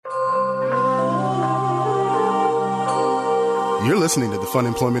You're listening to the Fun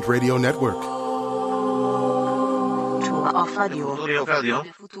Employment Radio Network. The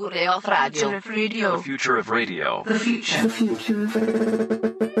future of radio. The future of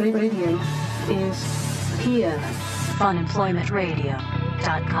radio is here.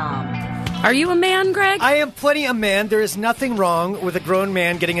 FunemploymentRadio.com. Are you a man, Greg? I am plenty a man. There is nothing wrong with a grown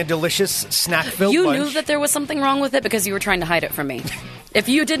man getting a delicious snack-filled lunch. You knew that there was something wrong with it because you were trying to hide it from me. If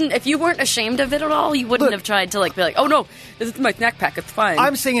you weren't ashamed of it at all, you wouldn't have tried to be like, oh no, this is my snack pack, it's fine.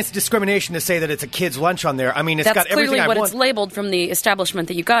 I'm saying it's discrimination to say that it's a kid's lunch on there. I mean, That's got everything I want. That's clearly what it's labeled from the establishment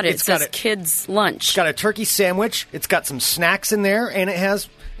that you got it. It says kids' lunch. It's got a turkey sandwich. It's got some snacks in there, and it has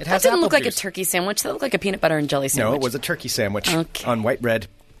That didn't look apple like a juice. turkey sandwich. That looked like a peanut butter and jelly sandwich. No, it was a turkey sandwich on white bread.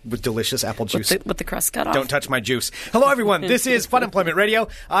 With delicious apple juice. With the crust cut off. Don't touch my juice. Hello, everyone. This is Fun Employment Radio.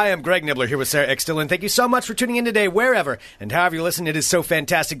 I am Greg Nibbler here with Sarah X. Dillon. Thank you so much for tuning in today, wherever and however you listen. It is so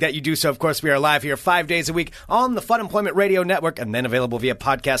fantastic that you do so. Of course, we are live here 5 days a week on the Fun Employment Radio Network and then available via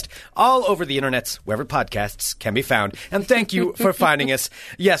podcast all over the internets, wherever podcasts can be found. And thank you for finding us.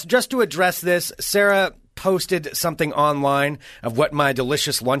 Yes, just to address this, Sarah posted something online of what my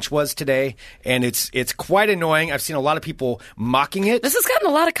delicious lunch was today, and it's quite annoying. I've seen a lot of people mocking it. This has gotten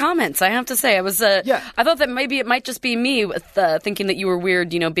a lot of comments, I have to say. I thought that maybe it might just be me with thinking that you were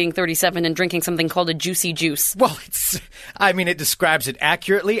weird, being 37 and drinking something called a juicy juice. Well, it describes it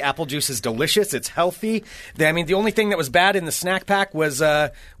accurately. Apple juice is delicious. It's healthy. The only thing that was bad in the snack pack was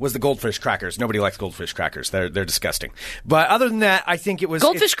the goldfish crackers. Nobody likes goldfish crackers. They're disgusting. But other than that, I think it was...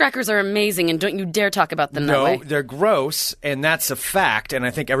 Goldfish crackers are amazing, and don't you dare talk about them that way. No, they're gross, and that's a fact, and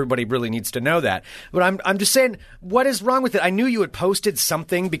I think everybody really needs to know that. But I'm just saying, what is wrong with it? I knew you had posted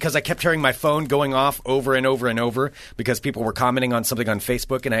something because I kept hearing my phone going off over and over and over because people were commenting on something on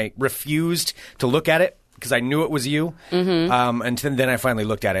Facebook, and I refused to look at it because I knew it was you. Mm-hmm. And then I finally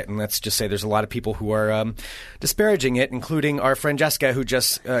looked at it, and let's just say there's a lot of people who are disparaging it, including our friend Jessica, who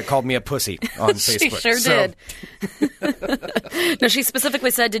just called me a pussy on Facebook. She sure did. No, she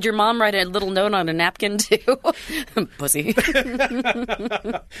specifically said, did your mom write a little note on a napkin too? Pussy.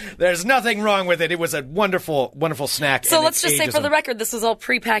 There's nothing wrong with it. It was a wonderful, wonderful snack. So let's just say for the record, this was all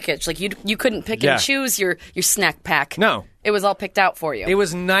prepackaged. Like you couldn't pick and choose your snack pack. No. It was all picked out for you. It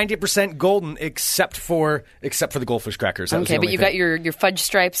was 90% golden, except for the goldfish crackers. That okay, but you got your fudge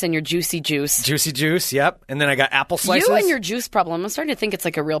stripes and your juicy juice. Juicy juice, yep. And then I got apple slices. You and your juice problem. I'm starting to think it's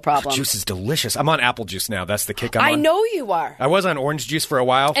like a real problem. Juice is delicious. I'm on apple juice now. That's the kick I'm on. I know you are. I was on orange juice for a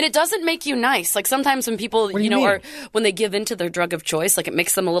while. And it doesn't make you nice. Like sometimes when people, when they give into their drug of choice, like it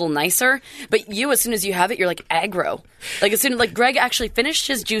makes them a little nicer. But you, as soon as you have it, you're like aggro. Like Greg actually finished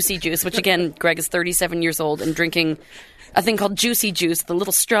his juicy juice, which again, Greg is 37 years old and drinking a thing called juicy juice, the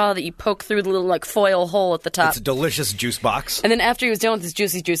little straw that you poke through the little foil hole at the top. It's a delicious juice box. And then after he was done with his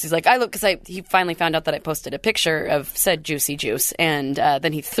juicy juice, he's like, he finally found out that I posted a picture of said juicy juice, and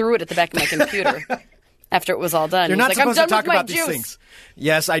then he threw it at the back of my computer. After it was all done. You're not supposed to talk about these juice. things.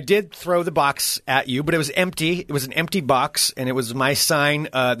 Yes, I did throw the box at you, but it was empty. It was an empty box, and it was my sign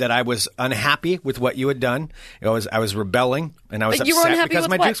that I was unhappy with what you had done. I was rebelling, and I was upset because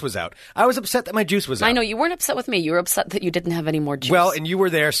my juice was out. I was upset that my juice was out. I know. You weren't upset with me. You were upset that you didn't have any more juice. Well, and you were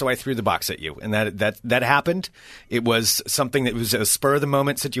there, so I threw the box at you, and that happened. It was something that was a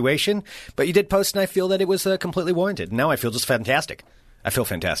spur-of-the-moment situation, but you did post, and I feel that it was completely warranted. And now I feel just fantastic. I feel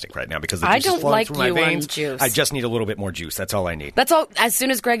fantastic right now because the juice is flowing through my veins. Juice. I just need a little bit more juice. That's all I need. That's all. As soon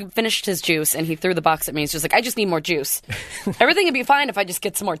as Greg finished his juice and he threw the box at me, he's just like, I just need more juice. Everything will be fine if I just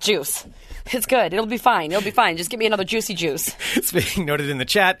get some more juice. It's good. It'll be fine. It'll be fine. Just give me another juicy juice. It's being noted in the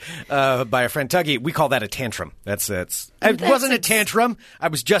chat by our friend Tuggy. We call that a tantrum. It wasn't a tantrum. I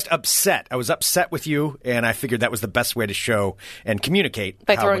was just upset. I was upset with you, and I figured that was the best way to show and communicate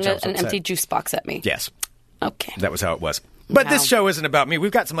by throwing an empty juice box at me. Yes. Okay. That was how it was. But this show isn't about me.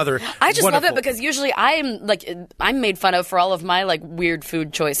 We've got some other I just love it because usually I'm made fun of for all of my weird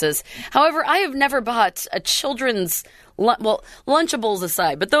food choices. However, I have never bought a children's Lunchables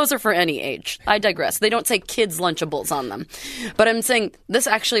aside, but those are for any age. I digress. They don't say kids Lunchables on them. But I'm saying this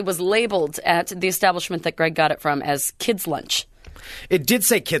actually was labeled at the establishment that Greg got it from as kids lunch. It did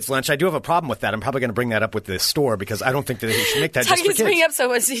say kids lunch. I do have a problem with that. I'm probably going to bring that up with the store because I don't think that they should make that just for kids. Up,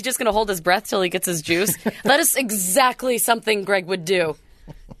 so is he just going to hold his breath till he gets his juice? That is exactly something Greg would do.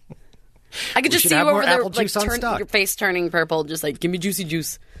 I could just see you over there, your face turning purple, just give me juicy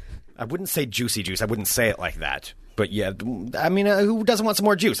juice. I wouldn't say juicy juice. I wouldn't say it like that. But yeah, I mean, who doesn't want some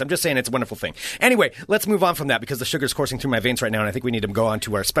more juice? I'm just saying it's a wonderful thing. Anyway, let's move on from that because the sugar's coursing through my veins right now, and I think we need to go on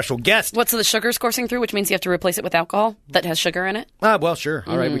to our special guest. So the sugar's coursing through, which means you have to replace it with alcohol that has sugar in it? Well, sure.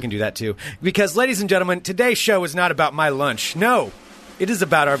 All right, we can do that too. Because, ladies and gentlemen, today's show is not about my lunch. No, it is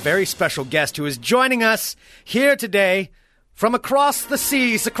about our very special guest who is joining us here today from across the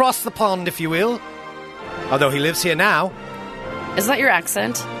seas, across the pond, if you will. Although he lives here now. Is that your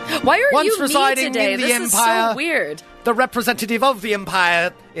accent? Why are Once you residing me today? in the This Empire. is so weird. The representative of the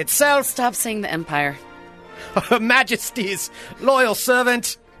Empire itself. Stop saying the Empire. Her Majesty's loyal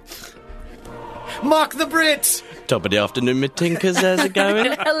servant, Mahk the Brit. Top of the afternoon, me tinkers. How's it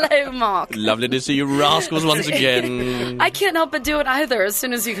going? Hello, Mark. Lovely to see you rascals once again. I can't help but do it either. As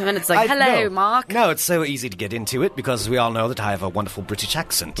soon as you come in, it's like, hello, no. Mark. No, it's so easy to get into it because we all know that I have a wonderful British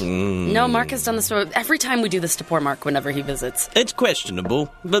accent. No, Mark has done this every time we do this to poor Mark whenever he visits. It's questionable,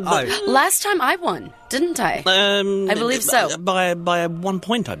 but Last time I won, didn't I? I believe so. By 1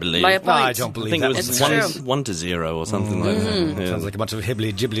 point, I believe. By a point. I don't believe I think that it was was the It's case. true. 1-0 or something like that. Yeah. Sounds like a bunch of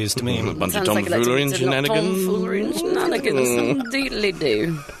hibbly-jibblies to me. A bunch of Sounds like tomfoolery and shenanigans. Tomfoolery and shenanigans. Indeedly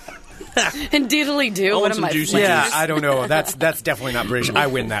do. Indeedly do. I What want am some I? juicy flavors? Yeah, I don't know. That's definitely not British. I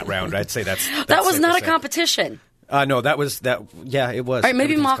win that round. I'd say that's That was safe not to a say. competition. No, that was that. Yeah, it was. All right,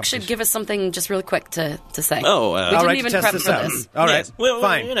 maybe Everything's Mark should competition. give us something just really quick to say. Oh, we all didn't All right, even to test prep this for out. this. All right, Yes, well,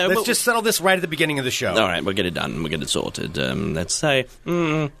 fine. you know, Let's well- just settle this right at the beginning of the show. All right, we'll get it done. We'll get it sorted. Let's say,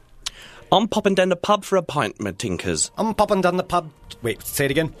 I'm popping down the pub for a pint, me tinkers. I'm popping down the pub. Wait, say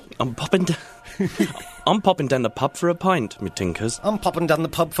it again. I'm popping down the pub for a pint, me tinkers. I'm popping down the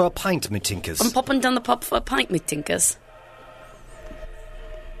pub for a pint, me tinkers. I'm popping down the pub for a pint, me tinkers.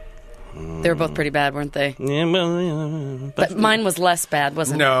 They were both pretty bad, weren't they? Yeah, well, yeah, But mine was less bad,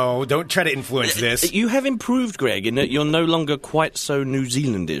 wasn't it? No, don't try to influence this. You have improved, Greg, in that you're no longer quite so New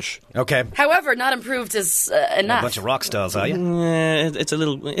Zealandish. Okay. However, not improved is A enough. bunch of rock stars, are you? Yeah, it's a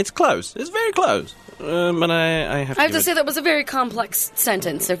little. It's close. It's very close. But I have to. I have to say that was a very complex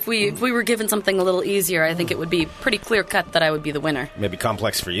sentence. If we were given something a little easier, I think it would be pretty clear cut that I would be the winner. Maybe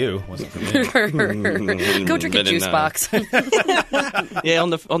complex for you. Wasn't for me. Go drink a Better juice not. box. Yeah, on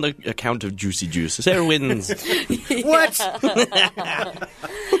the account of juicy juice, Sarah wins. What?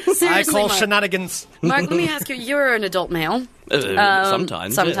 Seriously, I call Mark. shenanigans. Mark, let me ask you. You're an adult male.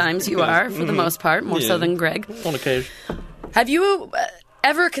 Sometimes. Sometimes you are, for the most part, more so Yeah. than Greg. On occasion. Have you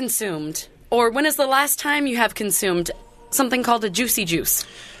ever consumed, or when is the last time you have consumed something called a juicy juice?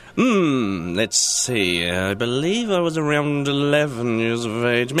 Let's see. I believe I was around 11 years of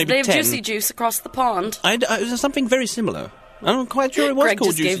age, maybe They have 10. juicy juice across the pond. It was something very similar. I'm not quite sure it was Greg called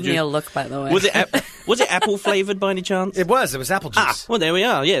just juicy gave juice. me a look, by the way. Was it apple flavored by any chance? It was apple juice. Well, there we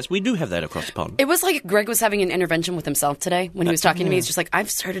are. Yes, we do have that across the pond. It was like Greg was having an intervention with himself today when he was talking to me. He's just like,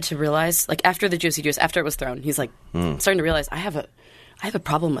 I've started to realize, like after the juicy juice, after it was thrown, he's like, starting to realize I have a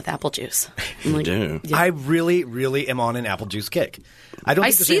problem with apple juice. I'm like, do. yeah. I really, really am on an apple juice kick. I don't. I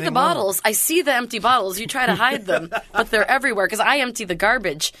think there's see the anything wrong. bottles. I see the empty bottles. You try to hide them, but they're everywhere because I empty the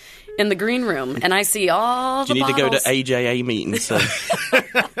garbage in the green room, and I see all Do the you need bottles. to go to AJA meetings? So.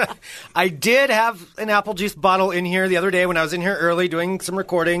 I did have an apple juice bottle in here the other day when I was in here early doing some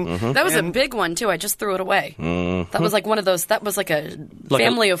recording. That was a And- big one too. I just threw it away. That was like one of those. That was like a Like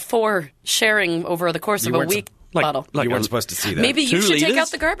family of 4 sharing over the course of a weren't week like- bottle. like you weren't a- supposed to see that. Maybe you 2 should take liters?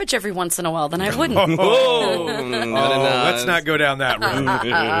 out the garbage every once in a while. Then I wouldn't. Oh, Let's not go down that road.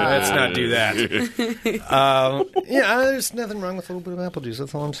 Let's not do that. Yeah, there's nothing wrong with a little bit of apple juice.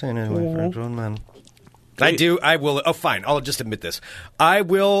 That's all I'm saying anyway, for a grown man. I will. Oh, fine. I'll just admit this. I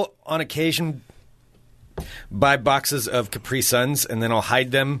will, on occasion, buy boxes of Capri Suns, and then I'll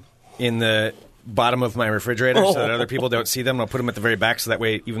hide them in the bottom of my refrigerator so that other people don't see them. I'll put them at the very back so that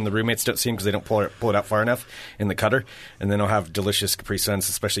way even the roommates don't see them because they don't pull it out far enough in the cutter. And then I'll have delicious Capri Suns,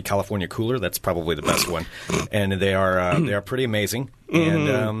 especially California Cooler. That's probably the best one. And they are pretty amazing.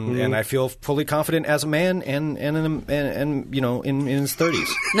 And I feel fully confident as a man and you know in his 30s.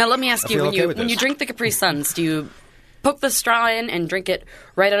 Now let me ask you: feel when okay you with when this. you drink the Capri Suns, do you poke the straw in and drink it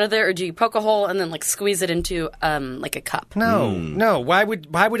right out of there, or do you poke a hole and then like squeeze it into like a cup? No. Why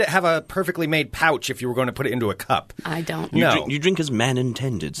would it have a perfectly made pouch if you were going to put it into a cup? I don't. No. You drink as man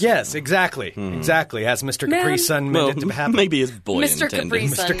intended. Yes, exactly. Exactly. As Mr. Capri Man. Sun Well, meant it to happen. maybe as boy Mr. intended. Capri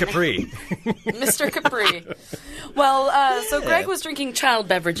Sun. Mr. Capri. Mr. Capri. Well, so Greg was drinking child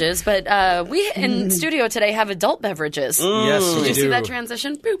beverages, but we in studio today have adult beverages. Yes, Did we you see do. that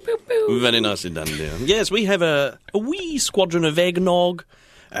transition? Boo, boo, boo. Very nicely done, dear. Yes, we have a wee squadron of eggnog,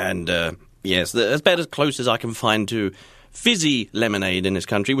 and yes, that's about as close as I can find to fizzy lemonade in this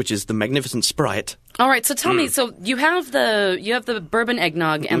country, which is the magnificent Sprite. All right, so tell me. So you have the bourbon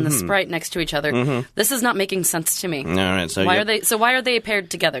eggnog and the Sprite next to each other. This is not making sense to me. All right, so Why yeah. are they? So why are they paired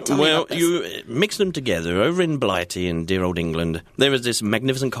together? Tell me Well, about this. you mix them together over in Blighty in dear old England. There is this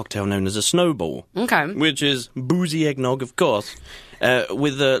magnificent cocktail known as a snowball. Okay. Which is boozy eggnog, of course,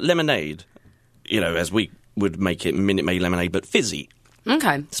 with lemonade. You know, as we would make it Minute Maid lemonade, but fizzy.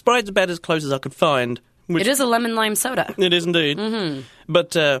 Okay. Sprite's about as close as I could find. It is a lemon lime soda. It is indeed. Mm-hmm.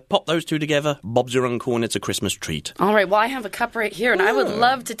 But pop those two together, Bob's your uncle, and it's a Christmas treat. All right, well, I have a cup right here, and I would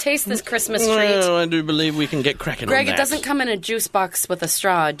love to taste this Christmas treat. Well, I do believe we can get cracking Greg, on that. it doesn't come in a juice box with a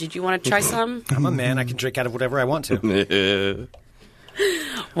straw. Did you want to try some? I'm a man. I can drink out of whatever I want to.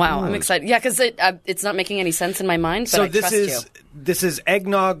 Wow, I'm excited. Yeah, because it's not making any sense in my mind, but So I trust you. this is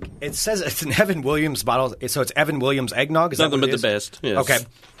eggnog. It says it's an Evan Williams bottle. So it's Evan Williams eggnog. Is that Nothing what but it is? the best, yes. Okay,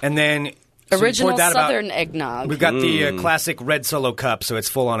 and then so you Original poured that about- Southern eggnog. We've got the classic red Solo cup, so it's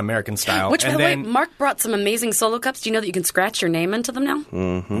full on American style. Which, by and the way, then, Mark brought some amazing Solo cups. Do you know that you can scratch your name into them now?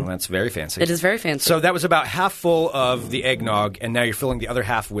 well, that's very fancy. It is very fancy. So that was about half full of the eggnog, and now you're filling the other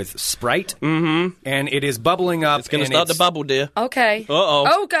half with Sprite. Mm-hmm. And it is bubbling up. It's going to and start to bubble, dear. Okay. Uh-oh.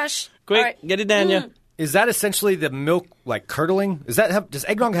 Oh, gosh. Quick, All right. get it down, yeah. Is that essentially the milk, like, curdling? Does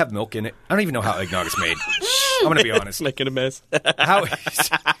eggnog have milk in it? I don't even know how eggnog is made. I'm going to be honest. Making a mess. How?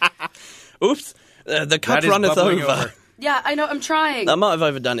 Oops. The cup That is runneth bubbling over. Yeah, I know. I'm trying. I might have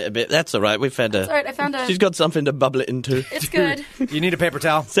overdone it a bit. That's all right. We've had It's all right. I found a... She's got something to bubble it into. It's good. You need a paper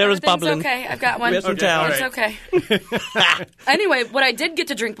towel? Sarah's Everything's bubbling. okay. I've got one. We have some towels. It's okay. Anyway, what I did get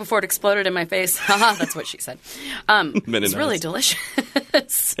to drink before it exploded in my face, haha, that's what she said. Very It's really nice.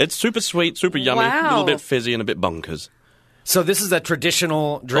 delicious. It's super sweet, super yummy, a Wow. little bit fizzy and a bit bonkers. So this is a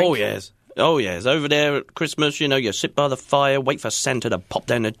traditional drink? Oh, yes. Oh, yes. Over there at Christmas, you know, you sit by the fire, wait for Santa to pop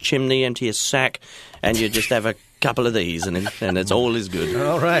down the chimney, empty his sack, and you just have a couple of these, and it's all is good.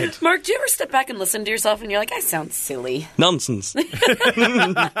 All right. Mark, do you ever step back and listen to yourself and you're like, I sound silly? Nonsense.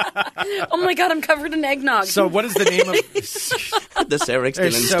 Oh my God, I'm covered in eggnog. So what is the name of... The Sarah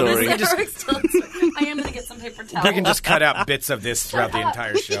Dillon so story. many- I am going to get some paper towels. You can just cut out bits of this throughout the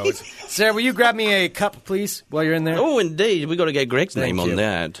entire show. Sarah, will you grab me a cup, please, while you're in there? Oh, indeed. We've got to get Greg's name you. on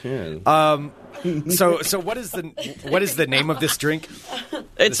that. Yeah. So what is the name of this drink?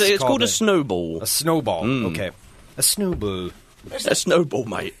 It's this is called called a a- snowball. A snowball. Okay. A snowball. A snowball,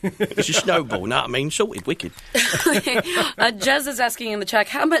 mate. It's a snowball. Know what I mean? Salted wicked. Jez is asking in the chat,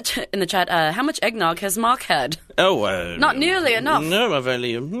 how much eggnog has Mahk had? Oh, Not nearly enough. No, I've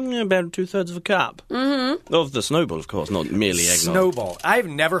only about 2/3 of a cup. Mm-hmm. Of the snowball, of course, not merely eggnog. Snowball. I've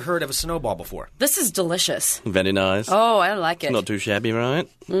never heard of a snowball before. This is delicious. Very nice. Oh, I like it. Not too shabby, right?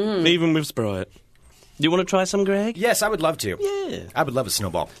 Even with Sprite. Do you want to try some, Greg? Yes, I would love to. Yeah. I would love a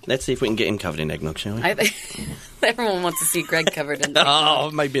snowball. Let's see if we can get him covered in eggnog, shall we? I think everyone wants to see Greg covered in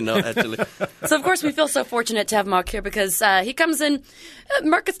Oh, maybe not, actually. So, of course, we feel so fortunate to have Mark here because he comes in.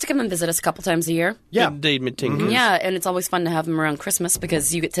 Mark gets to come and visit us a couple times a year. Yeah. Indeed, me tinkers. Yeah, and it's always fun to have him around Christmas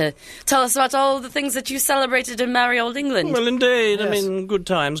because you get to tell us about all the things that you celebrated in merry old England. Well, indeed. I Yes. mean, good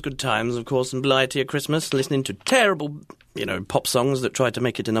times, of course, and blighty at Christmas, listening to terrible, pop songs that tried to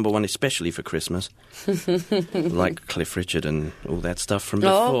make it to number one, especially for Christmas. Like Cliff Richard and all that stuff from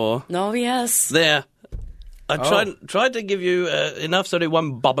before. Oh, yes. There. I tried to give you enough so that it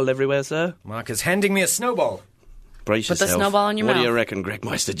won't bubble everywhere, sir. Mark is handing me a snowball. Brace Put the yourself. snowball in your What do mouth. you reckon, Greg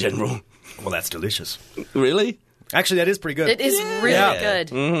Meister General? Well, that's delicious. Really? Actually, that is pretty good. It is really Yeah. good.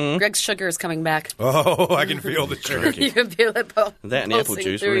 Mm-hmm. Greg's sugar is coming back. Oh, I can feel the sugar. You can feel it That and apple pulsing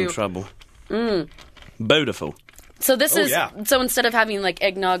juice, through we're in you. trouble. Beautiful. So this is yeah. so instead of having like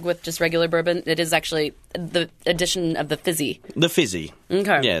eggnog with just regular bourbon, it is actually the addition of the fizzy. The fizzy.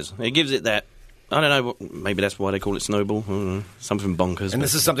 Okay. Yes, it gives it that. I don't know. Maybe that's why they call it snowball. I don't know, something bonkers. And but-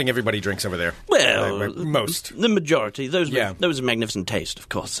 this is something everybody drinks over there. well, most. the majority. Those Yeah. those are magnificent taste, of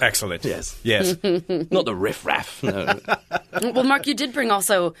course. Excellent. Yes. Yes. Not the riff-raff. No. Well, Mark, you did bring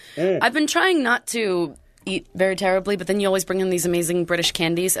also. I've been trying not to eat very terribly, but then you always bring in these amazing British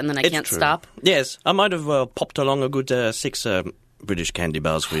candies, and then I It's can't true. stop. Yes, I might have popped along a good 6 British candy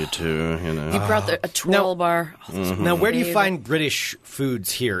bars for you too. You brought a twirl bar. Oh, those are Now, where do you favorite. find British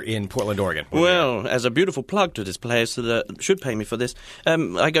foods here in Portland, Oregon? Well, as a beautiful plug to this place that should pay me for this,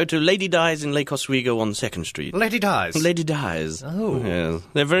 I go to Lady Di's in Lake Oswego on 2nd Street. Lady Di's. Lady Di's. Oh. Yeah.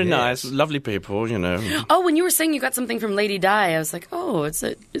 They're very Yes. nice, lovely people, Oh, when you were saying you got something from Lady Di, I was like, oh, it's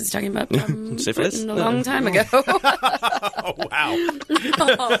talking about Syphilis? Britain a long time ago. Oh, wow.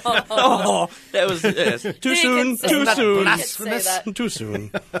 Oh, that was too soon. say Too that. soon. Blasphemous. Say that. Too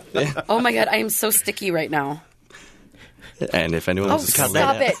soon. Oh my God, I am so sticky right now. And if anyone Oh, wants to cut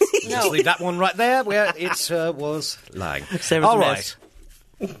stop that out. it! Just No. leave that one right there where it was lying. Sarah's All a right.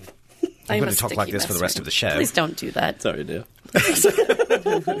 mess. I'm going to talk like this for the rest of the show. Please don't do that. Sorry, dear.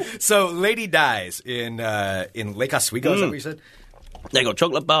 So, Lady Di's in Lake Oswego, is that what you said? They got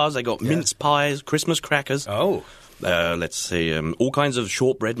chocolate bars, they got mince pies, Christmas crackers. Oh. Let's see, all kinds of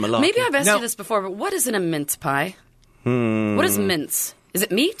shortbread malarkey. Maybe I've asked Now- you this before, but what is in a mince pie? What is mince? Is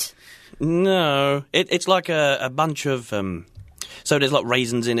it meat? No, it's like a bunch of. So there's like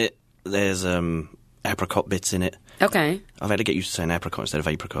raisins in it. There's apricot bits in it. Okay. I've had to get used to saying apricot instead of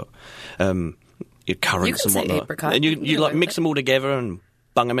apricot. Your currants You can and say whatnot. apricot. And you You like work mix it. them all together and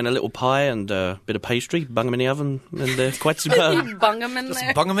bung them in a little pie and a bit of pastry, bung them in the oven, and they're quite superb. You bung them in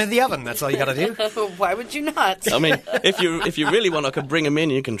there. Bung them in the oven. That's all you got to do. Why would you not? I mean, if you really want, I could bring them in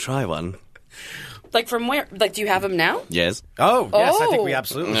and you can try one. Like from where? Like, do you have them now? Yes. Oh, yes, I think we Oh.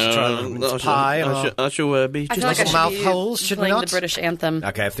 absolutely should try a mince I pie. shall be I just feel like I little should mouth be holes, should we playing not? the British anthem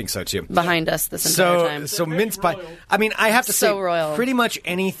Okay, I think so too. behind us this entire time. So mince pie. I mean, I have to So say, royal. pretty much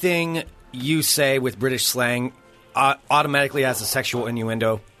anything you say with British slang automatically has a sexual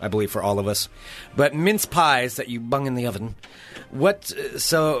innuendo, I believe, for all of us. But mince pies that you bung in the oven. What?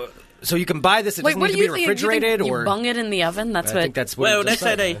 So you can buy this. It Wait, doesn't what need do to be you think? refrigerated, you or bung it in the oven? That's I what. think that's what. Well, it just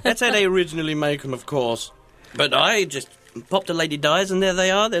said. that's how they originally make them, of course. But I just popped a Lady Di's, and there they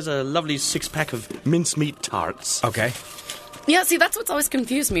are. There's a lovely 6-pack of mincemeat tarts. Okay. Yeah, see, that's what's always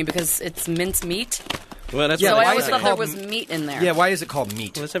confused me because it's mince meat. Well, that's Yeah, So what I why always is it thought there called was meat in there. Yeah. Why is it called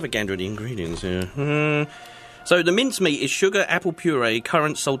meat? Let's have a gander at the ingredients here. So the mincemeat is sugar, apple puree,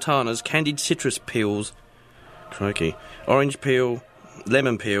 currant, sultanas, candied citrus peels, crikey, orange peel,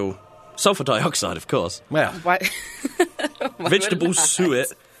 lemon peel, sulfur dioxide, of course, Well, Why? Why vegetable would not?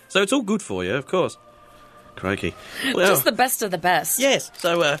 suet. So it's all good for you, of course. Crikey. Well, Just the best of the best. yes.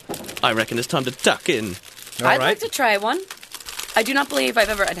 So I reckon it's time to tuck in. all I'd right. like to try one. I do not believe I've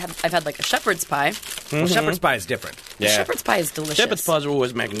had like a shepherd's pie. Well, shepherd's pie is different. The shepherd's pie is delicious. Shepherd's pies are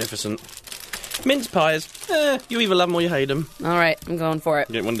always magnificent. Mince pies, you either love them or you hate them. All right, I'm going for it.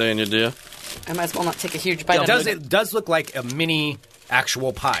 Get one day in your dear. I might as well not take a huge bite. It does look like a mini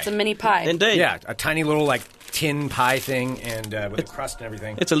actual pie. It's a mini pie. Indeed. Yeah, a tiny little like tin pie thing, and with a crust and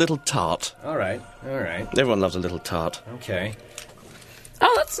everything. It's a little tart. All right. Everyone loves a little tart. Okay.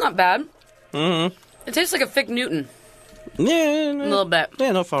 Oh, that's not bad. Mm-hmm. It tastes like a Fig Newton Yeah, a little bit.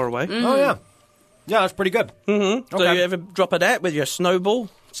 Yeah, not far away. Oh yeah. Yeah, that's pretty good. Mm-hmm. So Okay. you ever drop of that with your snowball?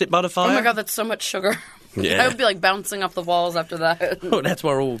 Sit by the fire? Oh my god, that's so much sugar. Yeah. I would be like bouncing off the walls after that. Oh, that's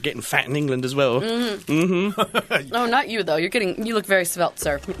why we're all getting fat in England as well. No, not you though. You look very svelte,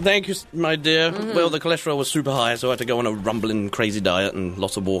 sir. Thank you, my dear. Well, the cholesterol was super high, so I had to go on a rumbling, crazy diet and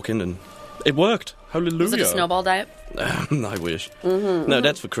lots of walking, and it worked. Hallelujah. Was it a snowball diet? I wish. No,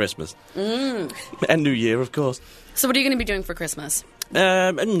 that's for Christmas. And New Year, of course. So what are you going to be doing for Christmas?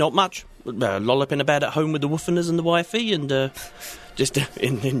 Not much. Lolloping about at home with the woofeners and the wifey, and just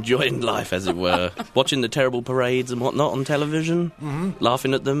enjoying life, as it were. Watching the terrible parades and whatnot on television,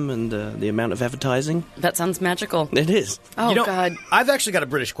 laughing at them, and the amount of advertising. That sounds magical. It is. Oh god. I've actually got a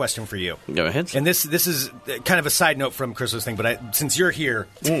British question for you. Go ahead. And this is kind of a side note from Christmas thing, but since you're here,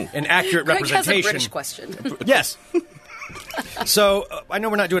 an accurate Greg has a representation. British question. Yes. So I know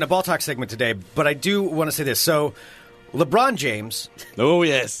we're not doing a ball talk segment today, but I do want to say this. So LeBron James Oh,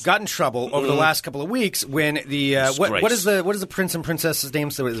 yes. got in trouble over the last couple of weeks when the what is the prince and princess's name?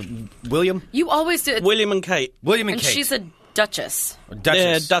 So it was William, You always did. William and Kate. William and And Kate, she's a duchess.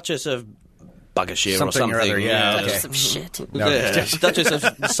 Duchess. Duchess of Buggershire or Something something. or other, yeah, okay. Duchess of shit. No, Yeah. Duchess of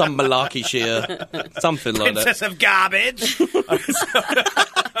some Malarkeyshire. Something like that. Princess of garbage.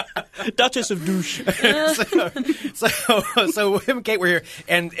 Duchess of douche. So William and Kate were here,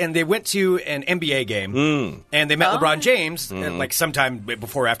 and they went to an NBA game, and they met LeBron James like sometime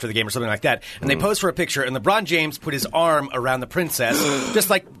before or after the game or something like that, and they posed for a picture, and LeBron James put his arm around the princess, just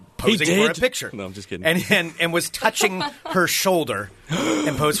like posing He for did? a picture. No, I'm just kidding. And was touching her shoulder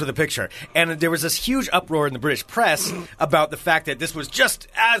and posed for the picture. And there was this huge uproar in the British press about the fact that this was just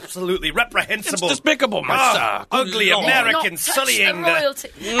absolutely reprehensible. It's despicable, my sir. Ugly Lord. American Not touch sullying the royalty.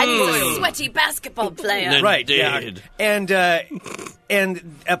 And he's a sweaty basketball player. Right, yeah. Indeed.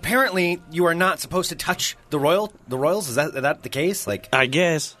 And apparently you are not supposed to touch the royals. Is that the case? Like, I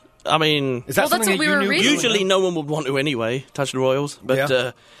guess. I mean, is that Well, that's something what that we you were knew? reading. usually no one would want to anyway, touch the royals.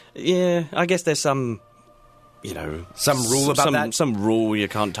 But, yeah, I guess there's some, Some rule about that? Some rule you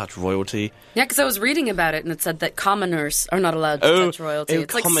can't touch royalty. Yeah, because I was reading about it, and it said that commoners are not allowed to touch royalty.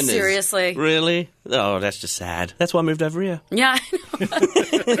 It's like, commoners. seriously. Really? Oh, that's just sad. That's why I moved over here. Yeah, I know.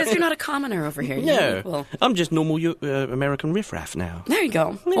 Because you're not a commoner over here. You're No, equal. I'm just normal American riffraff now. There you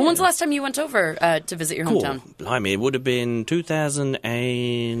go. Well, when's the last time you went over to visit your Cool. hometown? Blimey, it would have been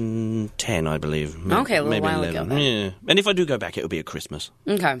 2010, I believe. Okay, a little maybe while 11. ago then. Yeah. And if I do go back, it'll be at Christmas.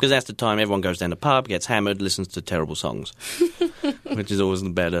 Okay. Because that's the time everyone goes down the pub, gets hammered, listens to terrible songs. Which is always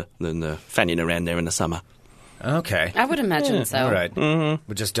better than fanning around there in the summer. Okay. I would imagine so. All right. Mm-hmm.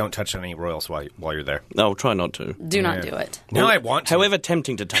 But just don't touch any royals while you're there. No, try not to. Do not do it. No, I want to. However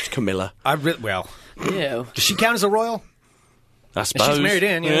tempting to touch Camilla. Well, Ew. does she count as a royal? I suppose. She's married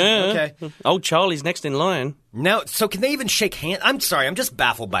in, yeah. Okay. Old Charlie's next in line. Now, so can they even shake hands? I'm sorry, I'm just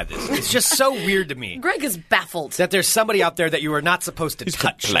baffled by this. It's just so weird to me. Greg is baffled. That there's somebody out there that you are not supposed to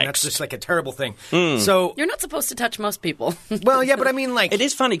touch. And that's just like a terrible thing. So You're not supposed to touch most people. well, yeah, but I mean, like, It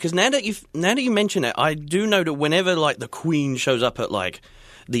is funny because now that you mention it, I do know that whenever like the Queen shows up at like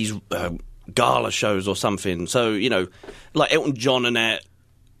these gala shows or something, so like Elton John and that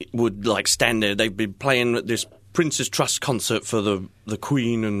would like stand there. They'd be playing at this Prince's Trust concert for the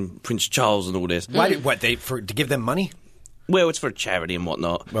Queen and Prince Charles and all this. why did to give them money? Well, it's for a charity and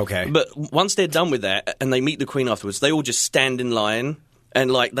whatnot. Okay. But once they're done with that and they meet the Queen afterwards, they all just stand in line and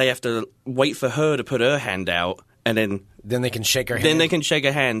like they have to wait for her to put her hand out and then Then they can shake her hand. Then they can shake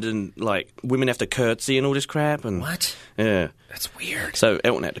her hand and like women have to curtsy and all this crap. And What? Yeah. That's weird. So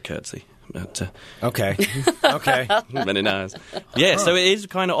Elton had to curtsy. But, Okay. Okay. very nice. Yeah, so it is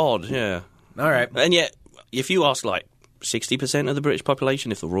kind of odd, yeah. All right. And yet, if you ask like 60% of the British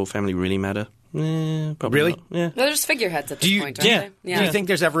population if the royal family really matter, probably Really? not. Yeah. They're just figureheads at this point, aren't yeah. they? Do you think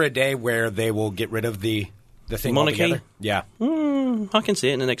there's ever a day where they will get rid of the thing Monarchy? altogether? Yeah. I can see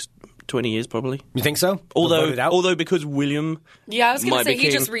it in the next 20 years, probably. You think so? They'll vote it out? Although because William Yeah, I was going might to say be he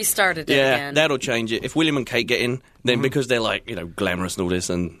king, just restarted it yeah, again. that'll change it. If William and Kate get in, then because they're like glamorous and all this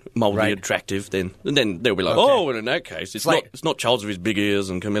and mildly Right. attractive, then they'll be like, Okay. oh, well, in that case, it's like- not Charles with his big ears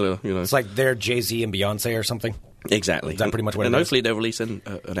and Camilla, It's like they're Jay-Z and Beyonce or something. Exactly. Is that pretty much what and it is? hopefully they'll release an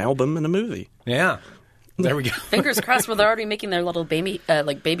album and a movie. Yeah. There we go. Fingers crossed. Well, they're already making their little baby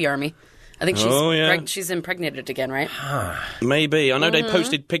army. I think she's Oh, yeah. she's impregnated again, right? Maybe. I know Mm-hmm. they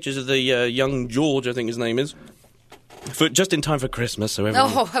posted pictures of the young George, I think his name is, just in time for Christmas. So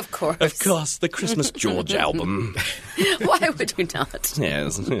everyone, Oh, of course. Of course, the Christmas George album. Why would you not? Yeah,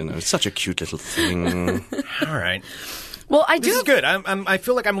 it's such a cute little thing. All right. Well, I do. This is good. I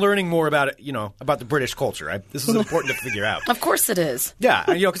feel like I'm learning more about it, about the British culture. This is important to figure out. Of course it is. Yeah,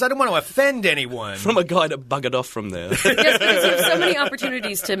 because I don't want to offend anyone. From a guy that buggered off from there. Yes, because you have so many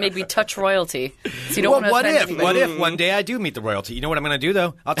opportunities to maybe touch royalty. So you don't Well, want to what offend if? anybody. What if one day I do meet the royalty? You know what I'm going to do,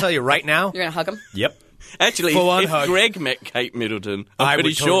 though? I'll tell you right now. You're going to hug him? Yep. Actually, Full-on if hug. Greg met Kate Middleton, I I'm pretty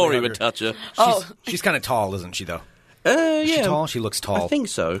would totally sure he hug would her. touch her. She's kind of tall, isn't she, though? Yeah. Is she tall? She looks tall. I think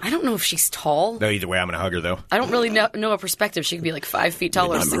so. I don't know if she's tall. No, either way, I'm going to hug her, though. I don't really know a perspective. She could be like 5 feet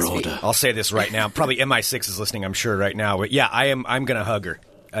tall or I'm 6 feet. Marauder. I'll say this right now. Probably MI6 is listening, I'm sure, right now. But yeah, I'm going to hug her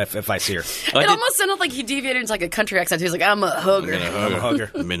if I see her. It almost sounded like he deviated into like a country accent. He was like, I'm a hugger. I'm a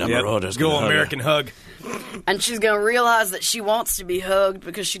hugger. I mean, I'm Yep. Marauder's Good gonna old hug her. American hug. And she's going to realize that she wants to be hugged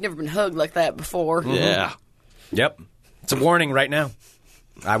because she'd never been hugged like that before. Yeah. Yep. It's a warning right now.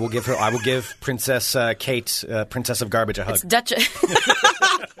 I will give Princess Kate, Princess of Garbage, a hug. It's Duchess.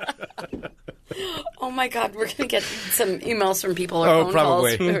 Oh my God, we're going to get some emails from people or phone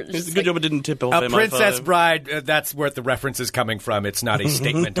probably. calls. It's a good job I didn't tip off A MI5. Princess Bride, that's where the reference is coming from. It's not a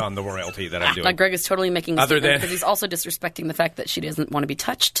statement on the royalty that I'm doing. Like Greg is totally making a Other statement than- because he's also disrespecting the fact that she doesn't want to be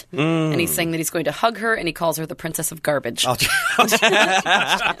touched. And he's saying that he's going to hug her, and he calls her the Princess of Garbage.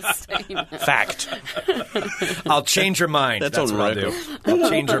 Fact. I'll change her mind. That's That's on what I'll record. do. I'll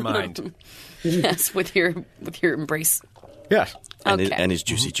change her mind. Yes, with your embrace. Yeah. Okay. And his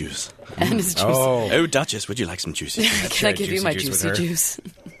juicy juice. And his juice. Oh, Duchess, would you like some juicy juice? Can I Share give you my juicy juicy juice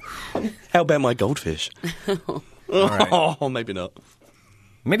juice? How about my goldfish? right. Oh, maybe not.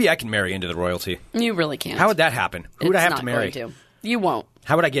 Maybe I can marry into the royalty. You really can't. How would that happen? Who would I It's have not to marry? going to. You won't.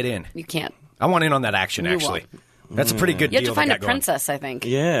 How would I get in? You can't. I want in on that action, You actually. won't. That's a pretty good You have deal. to find they a got going. princess, I think.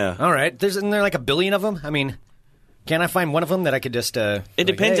 Yeah. All right. Isn't there like 1 billion of them? I mean, can't I find one of them that I could just... It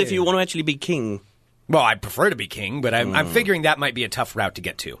depends if you want to actually be king. Well, I'd prefer to be king, but I'm figuring that might be a tough route to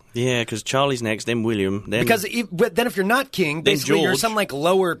get to. Yeah, because Charlie's next, then William, then... Because but then if you're not king, basically you're George. some like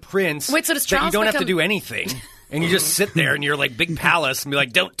lower prince Wait, so does that you Charles don't have to become- do anything. And you just sit there in your like big palace and be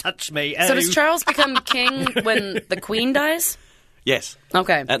like, don't touch me. So does Charles become king when the queen dies? Yes.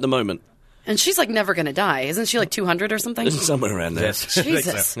 Okay. At the moment. And she's like never going to die. Isn't she like 200 or something? Somewhere around there. Yes. I think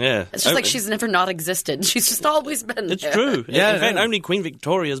Jesus. so. Yeah. It's just like she's never not existed. She's just always been It's there. true. Yeah, In fact, yeah. only Queen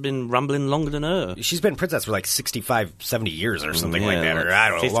Victoria's been rumbling longer than her. She's been princess for like 65, 70 years or something like Yeah, that. Or like I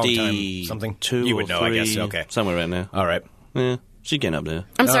don't know, a long time. Something. 52 You would know, or I guess. 3, Okay. Somewhere around there. All right. Yeah. She's getting up there.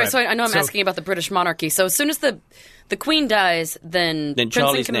 I'm sorry, right. so I know I'm So- asking about the British monarchy. So as soon as the queen dies, then Then Prince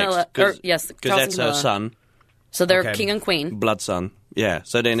Charlie's and Camilla, next. Cause, yes, 'cause Charles that's and her Camilla. son. So they're Okay. king and queen. Blood son. Yeah.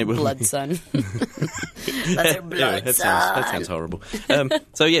 So then it would... Blood son. That's her blood Yeah, that sounds horrible.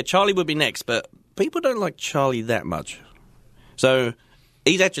 So yeah, Charlie would be next, but people don't like Charlie that much. So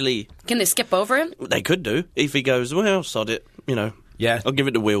he's actually... Can they skip over him? They could do. If he goes, well, sod it, Yeah. I'll give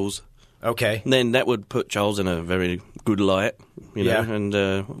it to Wills. Okay. Then that would put Charles in a very good light, Yeah. and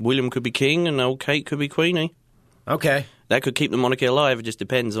William could be king and old Kate could be queenie. Okay. That could keep the monarchy alive. It just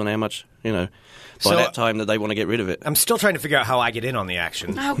depends on how much, by So- that time that they want to get rid of it. I'm still trying to figure out how I get in on the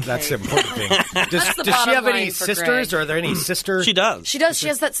action. Okay. That's the important thing. Does the she bottom have any line for sisters, Greg. or are there any sister? She does. She does. She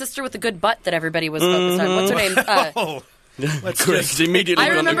has that sister with the good butt that everybody was focused on. What's her name? Oh, let's Chris just... immediately I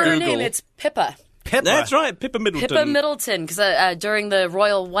went on remember her Google. name. It's Pippa. Pippa. That's right, Pippa Middleton. Pippa Middleton, because during the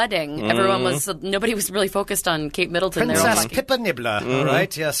royal wedding, everyone was nobody was really focused on Kate Middleton. They were all Princess like, Pippa Nibbler. All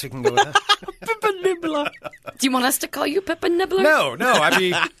right, yes, we can go with that. Pippa Nibbler. do you want us to call you Pippa Nibbler? No, I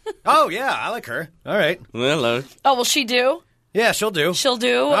mean... Oh, yeah, I like her. All right. Hello. Oh, will she do? Yeah, she'll do. She'll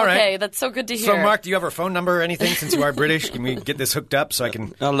do? All right. Okay, that's so good to hear. So, Mark, do you have her phone number or anything? Since you are British, can we get this hooked up so I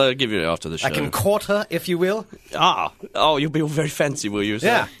can... I'll give you it after the show. I can court her, if you will. Oh, you'll be all very fancy, will you?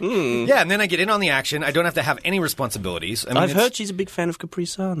 Yeah. sir? Yeah, and then I get in on the action. I don't have to have any responsibilities. I mean, I've it's- heard she's a big fan of Capri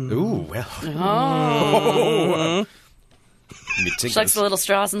Sun. Ooh, well. Oh. She She likes the little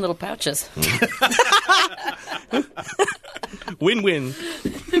straws and little pouches. Win-win.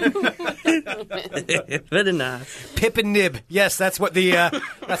 Very nice. Pip and Nib. Yes, that's what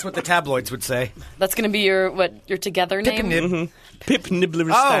the tabloids would say. That's going to be your together Pip name? and Nib. Pip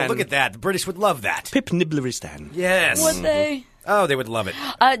Nibbleristan. Oh, look at that. The British would love that. Pip Nibbleristan. Yes. Would they? Oh, they would love it.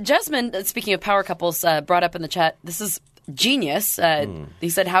 Jasmine, speaking of power couples, brought up in the chat, this is genius. He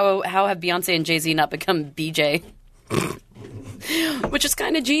said, how have Beyonce and Jay-Z not become BJ? Which is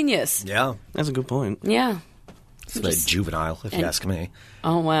kind of genius. Yeah. That's a good point. Yeah. It's very juvenile, if you ask me.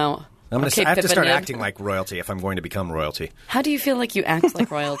 Oh, wow. I have to Pippa start Nib. acting like royalty if I'm going to become royalty. How do you feel like you act like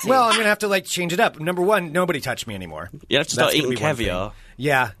royalty? Well, I'm going to have to change it up. Number one, nobody touch me anymore. You have to start That's gonna eating be one caviar. thing.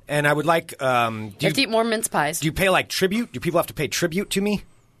 Yeah, and I would like... you have to eat more mince pies. Do you pay tribute? Do people have to pay tribute to me?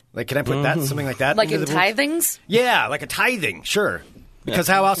 Can I put that, something like that? Like into in the rules? tithings? Yeah, like a tithing, sure. Because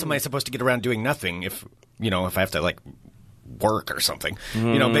how else am I supposed to get around doing nothing if I have to work or something?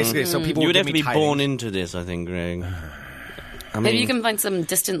 Basically, so people You would give have to me be tithing. born into this, I think, Greg. I mean, Maybe you can find some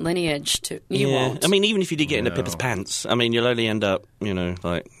distant lineage to. You won't. I mean, even if you did get into Pippa's pants, you'll only end up,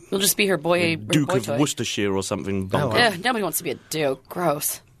 like You'll just be her boy. Duke her boy of toy. Worcestershire or something. Oh, wow. Ugh, nobody wants to be a duke.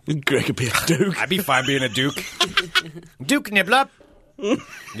 Gross. Greg could be a Duke. I'd be fine being a duke. Duke Nibbler.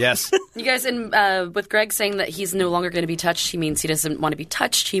 Yes. You guys, with Greg saying that he's no longer going to be touched, he means he doesn't want to be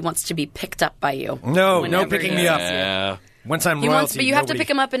touched. He wants to be picked up by you. No Whenever picking he me up. sees you. Yeah. Once I'm He royalty, wants, but you have to nobody- pick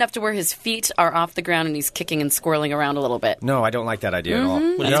him up enough to where his feet are off the ground and he's kicking and swirling around a little bit. No, I don't like that idea at all.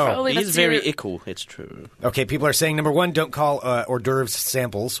 That's No. probably- He's that's very your- ickle, it's true. Okay, people are saying, number one, don't call hors d'oeuvres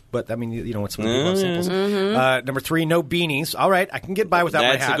samples. But, I mean, you know what some people call samples. Number three, no beanies. All right, I can get by without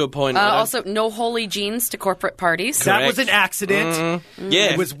my That's hat. a good point. I don't- Also, no holy jeans to corporate parties. That was Correct. an accident. Yeah.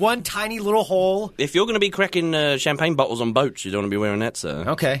 It was one tiny little hole. If you're going to be cracking champagne bottles on boats, you don't want to be wearing that, sir.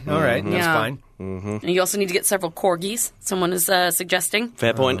 Okay, all right, that's Yeah. fine. And you also need to get several corgis, someone is suggesting.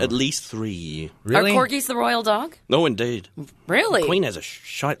 Fair point, at least 3. Really? Are corgis the royal dog? No, indeed. Really? Queen has a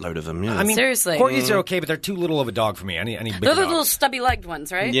shite load of them, yeah. I mean, Seriously. corgis are okay, but they're too little of a dog for me. I need bigger They're the dogs. little stubby-legged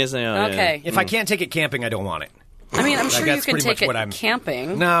ones, right? Yes, they are, Okay. If I can't take it camping, I don't want it. I mean, I'm sure you that's can pretty take much what it I'm-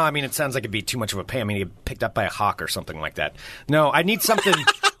 camping. No, I mean, it sounds like it'd be too much of a pain. I mean, you get picked up by a hawk or something like that. No, I need something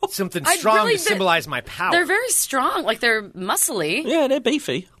I strong really to symbolize my power. They're very strong. Like, they're muscly. Yeah, they're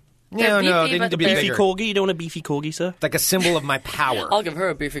beefy. they're no, beefy, they but need to be they're- Beefy bigger. corgi? You don't want a beefy corgi, sir? Like a symbol of my power. I'll give her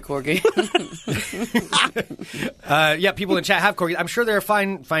a beefy corgi. Yeah, people in chat have corgis. I'm sure they're a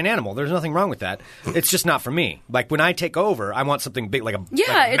fine animal. There's nothing wrong with that. It's just not for me. Like, when I take over, I want something big, like a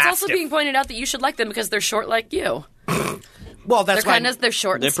Yeah, like a it's also mastiff. being pointed out that you should like them because they're short like you. Well, that's They're why they're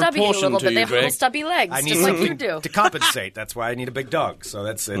short and They're stubby a little proportioned to bit. They you, have little Greg. stubby legs, I need just like you something do. to compensate. That's why I need a big dog. So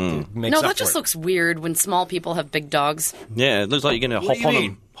that's it. It makes No, up that for just it. looks weird when small people have big dogs. Yeah, it looks like you're going to What do hop you on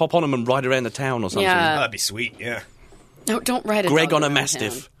mean? them. Hop on them and ride around the town or something. Yeah. Oh, that'd be sweet. Yeah. No, don't ride a Greg dog on a around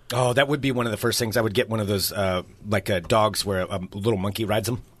mastiff. town. Oh, that would be one of the first things. I would get one of those dogs where a little monkey rides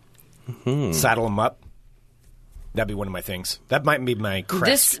them. Saddle them up. That'd be one of my things. That might be my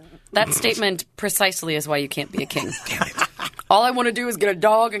crest. That statement precisely is why you can't be a king. All I want to do is get a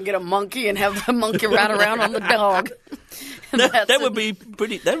dog and get a monkey and have the monkey ride around on the dog. That would be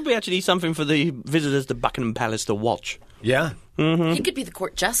pretty. That would be actually something for the visitors to Buckingham Palace to watch. Yeah. He could be the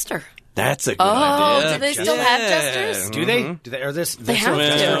court jester. That's a good Oh, idea. do they still have jesters? Do they? Do they? Are this? They have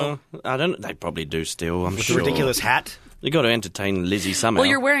to. Well, I don't. They probably do still. I'm With sure. the ridiculous hat. You got to entertain Lizzie somehow. Well,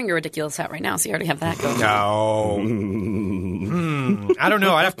 you're wearing your ridiculous hat right now, so you already have that going. No. I don't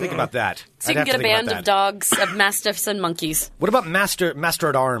know. I'd have to think about that. So you I'd can have to get a think about band of that. dogs, of mastiffs and monkeys. What about master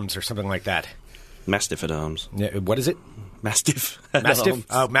at arms or something like that? Mastiff at arms. Yeah, what is it? Mastiff. Mastiff?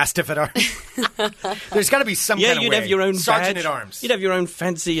 Oh, Mastiff at arms. There's got to be some kind of you'd way. have your own Sergeant badge. at arms. You'd have your own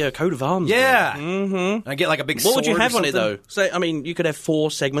fancy coat of arms. Yeah. Mm-hmm. I get like a big sword. What would you have or on it, something. though? So, I mean, you could have 4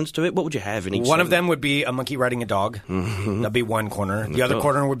 segments to it. What would you have in each One of segment? them would be a monkey riding a dog. Mm-hmm. That'd be one corner. The other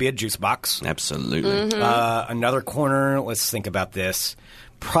corner would be a juice box. Absolutely. Another corner, let's think about this.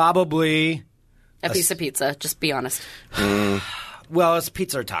 Probably... A piece of pizza. Just be honest. Well, it's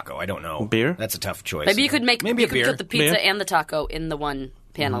pizza or taco. I don't know. Beer? That's a tough choice. Maybe you could make. Maybe you a could beer. put the pizza Beer. and the taco in the one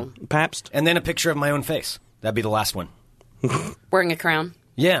panel. Pabst? And then a picture of my own face. That'd be the last one. Wearing a crown.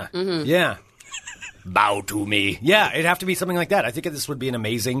 Yeah. Mm-hmm. Yeah. Bow to me. Yeah, it'd have to be something like that. I think this would be an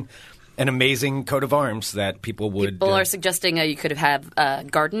amazing coat of arms that people would... People are suggesting you could have a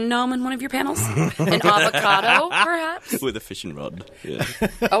garden gnome in one of your panels. An avocado, perhaps. With a fishing rod. Yeah.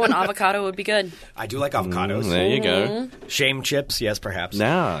 Oh, an avocado would be good. I do like avocados. There you go. Shame chips, yes, perhaps.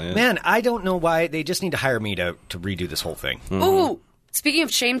 Yeah. Man, I don't know why. They just need to hire me to redo this whole thing. Ooh, speaking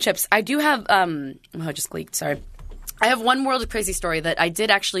of shame chips, I do have. Oh, I just leaked. Sorry. I have one World of Crazy story that I did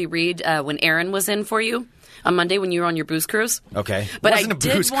actually read when Aaron was in for you on Monday when you were on your booze cruise. Okay. But it wasn't I a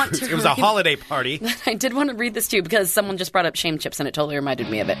did booze want cruise. to It was a read- holiday party. I did want to read this to you because someone just brought up shame chips and it totally reminded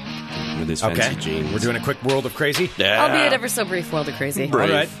me of it. With his fancy Okay. jeans. We're doing a quick World of Crazy. Yeah. Albeit ever so brief World of Crazy. Brave.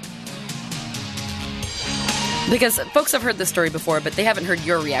 All right. Because folks have heard this story before, but they haven't heard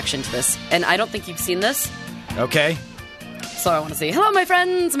your reaction to this. And I don't think you've seen this. Okay. So I want to say, hello, my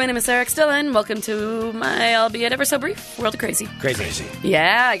friends. My name is Sarah Dillon. Welcome to my, albeit ever so brief, World of Crazy. Crazy.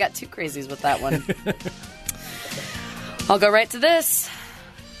 Yeah, I got 2 crazies with that one. I'll go right to this.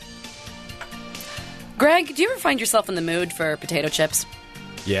 Greg, do you ever find yourself in the mood for potato chips?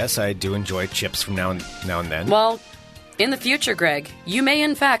 Yes, I do enjoy chips from now and then. Well, in the future, Greg, you may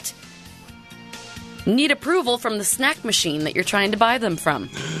in fact need approval from the snack machine that you're trying to buy them from.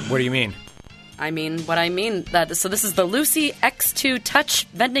 What do you mean? I mean, what I mean, so this is the Lucy X2 Touch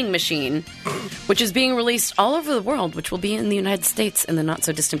vending machine, which is being released all over the world, which will be in the United States in the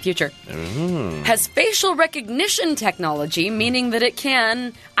not-so-distant future. Has facial recognition technology, meaning that it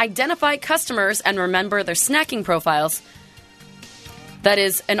can identify customers and remember their snacking profiles. That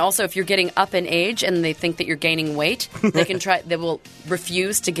is, and also if you're getting up in age and they think that you're gaining weight, they will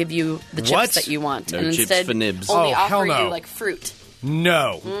refuse to give you the chips What? that you want. No and chips instead for nibs. only Oh, hell offer no. you, like, fruit.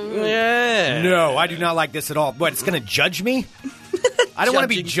 No. Yeah. No, I do not like this at all. What, it's going to judge me? I don't want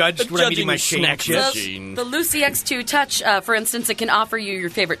to be judged when I'm eating my shame snack chips. machine. The Lucy X2 Touch, for instance, it can offer you your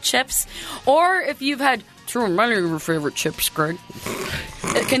favorite chips. Or if you've had too many of your favorite chips, Greg,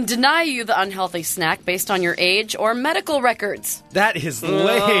 it can deny you the unhealthy snack based on your age or medical records. That is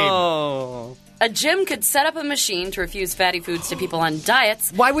lame. Oh. A gym could set up a machine to refuse fatty foods to people on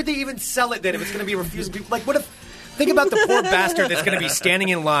diets. Why would they even sell it then if it's going to be refusing people? Like, what if... Think about the poor bastard that's going to be standing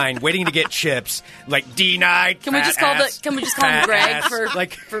in line waiting to get chips, like denied. Can we just call him Greg ass. for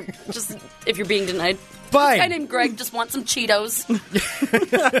Like, for just if you're being denied? Fine. This guy named Greg just wants some Cheetos,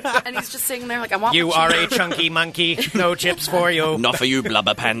 and he's just sitting there like, I want. you my are Cheetos. a chunky monkey. No chips for you. Not for you,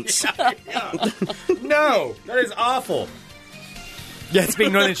 blubber pants. No, that is awful. Yeah, it's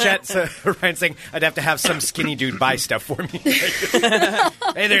being Northern Chat. So Ryan saying I'd have to have some skinny dude buy stuff for me.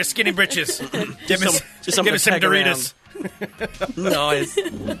 Hey there, skinny britches. Give us just something some to tag Doritos. Nice.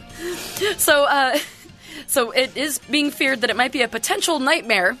 So it is being feared that it might be a potential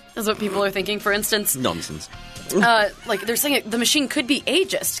nightmare, is what people are thinking. For instance, Nonsense. like they're saying the machine could be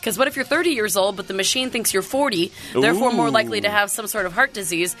ageist, because what if you're 30 years old, but the machine thinks you're 40, therefore more likely to have some sort of heart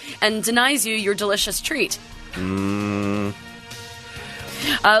disease, and denies you your delicious treat?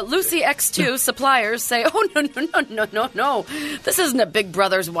 Lucy X2 suppliers say, oh, no. This isn't a Big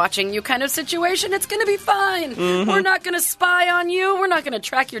Brother's watching you kind of situation. It's going to be fine. We're not going to spy on you. We're not going to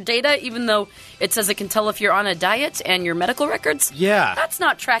track your data, even though it says it can tell if you're on a diet and your medical records. Yeah. That's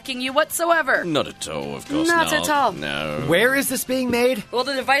not tracking you whatsoever. Not at all, of course Not at all. No. Where is this being made? Well,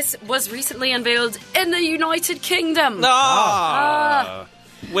 the device was recently unveiled in the United Kingdom.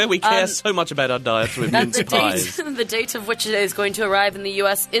 Where we care so much about our diets with And mince the pies. date, the date of which it is going to arrive in the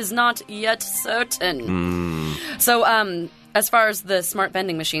U.S. is not yet certain. So, as far as the smart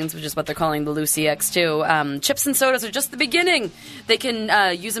vending machines, which is what they're calling the Lucy X2, chips and sodas are just the beginning. They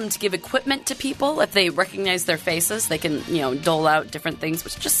can use them to give equipment to people if they recognize their faces. They can, dole out different things,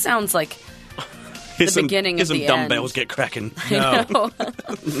 which just sounds like beginning of some the dumbbells end. get cracking. No.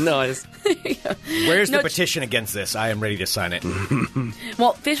 Nice. Where's the No, petition against this? I am ready to sign it.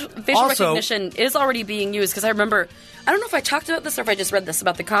 Well, facial Also- recognition is already being used, because I remember, I don't know if I talked about this or if I just read this,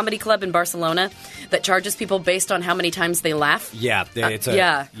 about the comedy club in Barcelona that charges people based on how many times they laugh. Yeah, it's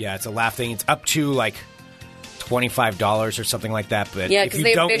it's a laugh thing. It's up to like $25 or something like that. But Yeah, if 'cause you they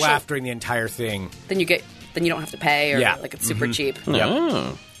have don't facial- laugh during the entire thing, Then you get then you don't have to pay, or Yeah. like it's super cheap.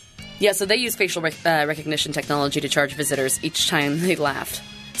 Oh. Yeah, so they use facial recognition technology to charge visitors each time they laughed.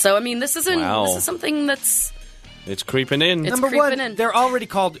 So I mean, this is something that's It's creeping in. It's Number creeping one, in. they're already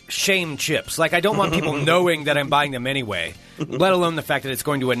called shame chips. Like, I don't want people knowing that I'm buying them anyway, let alone the fact that it's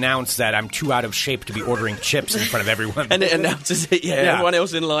going to announce that I'm too out of shape to be ordering chips in front of everyone. And it announces it, everyone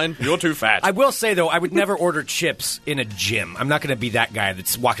else in line, you're too fat. I will say, though, I would never order chips in a gym. I'm not going to be that guy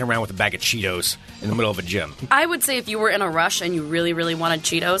that's walking around with a bag of Cheetos in the middle of a gym. I would say if you were in a rush and you really, really wanted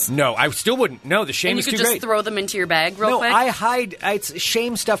Cheetos, No, I still wouldn't. No, the shame and you is could too just great. throw them into your bag real No, quick. I hide. It's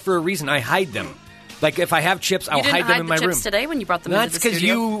shame stuff for a reason. I hide them. Like, if I have chips, I'll you didn't hide them in my the room. chips today when you brought them That's into the because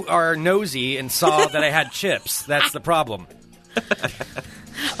studio. you are nosy and saw that I had chips. That's the problem.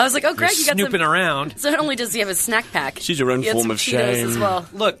 I was like, oh, Greg, You're you got snooping some. around. So not only does he have his snack pack, She's your own he had form some of Cheetos shame. as well.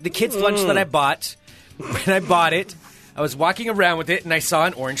 Look, the kids' lunch that I bought, when I bought it, I was walking around with it, and I saw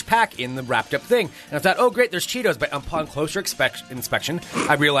an orange pack in the wrapped-up thing. And I thought, oh, great, there's Cheetos. But upon closer inspection,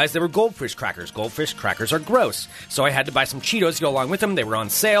 I realized they were goldfish crackers. Goldfish crackers are gross. So I had to buy some Cheetos to go along with them. They were on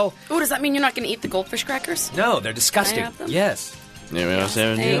sale. Oh, does that mean you're not going to eat the goldfish crackers? No, they're disgusting. Can I have them? Yes. There we are,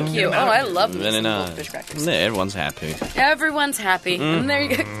 Sarah. Thank you. Oh, I love Very these nice. goldfish crackers. Yeah, everyone's happy. Everyone's happy. And there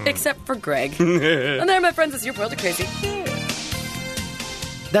you go, except for Greg. And there, my friends, is your world of crazy.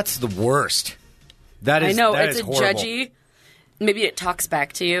 That's the worst. That is I know, that it's is a horrible. judgy. Maybe it talks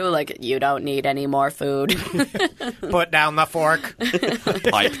back to you like, you don't need any more food. Put down the fork.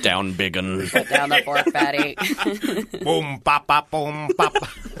 Pipe down, biggin. Put down the fork, fatty. Boom, pop, pop, boom, pop.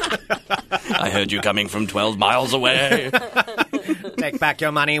 I heard you coming from 12 miles away. Take back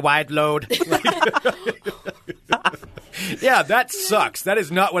your money, wide load. Yeah, that sucks. That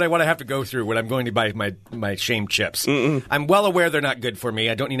is not what I want to have to go through when I'm going to buy my shame chips. I'm well aware they're not good for me.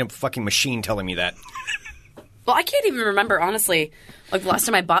 I don't need a fucking machine telling me that. Well, I can't even remember, honestly, like the last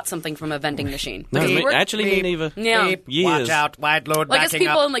time I bought something from a vending machine. No, Like, me, it worked- actually, me neither. Yeah. Beep, Years. watch out, wide load, Like, I guess backing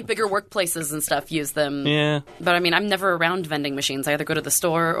people up. in like bigger workplaces and stuff use them. Yeah. But I mean, I'm never around vending machines. I either go to the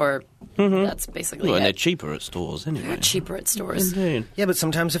store or that's basically Well, and they're it. cheaper at stores anyway. They're cheaper at stores. Indeed. Yeah, but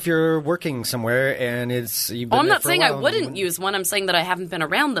sometimes if you're working somewhere and you've been Oh, I'm there not for a saying I while, wouldn't use one. I'm saying that I haven't been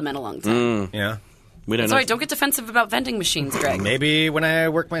around them in a long time. Yeah. We don't Sorry, know. don't get defensive about vending machines, Greg. Maybe when I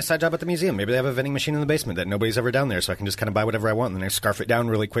work my side job at the museum, maybe they have a vending machine in the basement that nobody's ever down there, so I can just kind of buy whatever I want, and then I scarf it down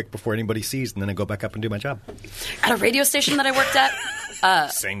really quick before anybody sees, and then I go back up and do my job. At a radio station that I worked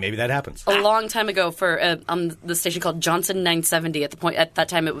at Saying maybe that happens. a long time ago for on the station called Johnson 970. At that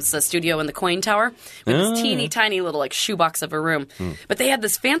time, it was a studio in the Coin Tower with this teeny tiny little like shoebox of a room. But they had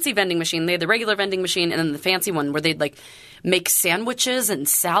this fancy vending machine. They had the regular vending machine and then the fancy one where they'd like make sandwiches and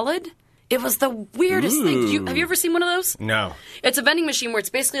salad. It was the weirdest thing. Have you ever seen one of those? No. It's a vending machine where it's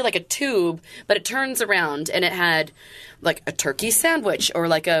basically like a tube, but it turns around and it had like a turkey sandwich or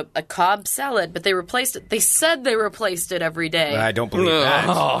like a Cobb salad, but they replaced it. They said they replaced it every day. I don't believe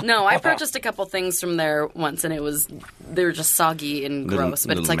that. No, I purchased a couple things from there once, and they were just soggy and Little- gross.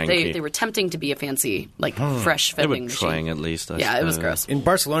 But it's little like manky. they were tempting to be a fancy, like fresh They were vending machine. trying at least. I Yeah, it was suppose. gross. In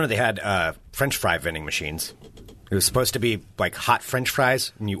Barcelona, they had French fry vending machines. It was supposed to be like hot French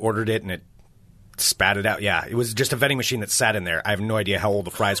fries, and you ordered it, and it spat it out. Yeah, it was just a vending machine that sat in there. I have no idea how old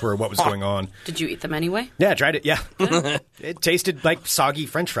the fries were or what was going on. Did you eat them anyway? Yeah, I tried it. Yeah. It tasted like soggy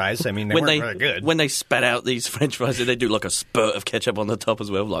French fries. I mean, they weren't very good. When they spat out these French fries, did they do like a spurt of ketchup on the top as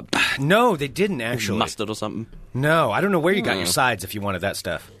well, like No, they didn't actually. mustard or something? No, I don't know where you got your sides if you wanted that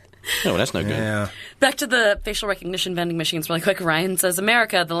stuff. Oh, well, that's no good. Yeah. Back to the facial recognition vending machines really quick. Ryan says,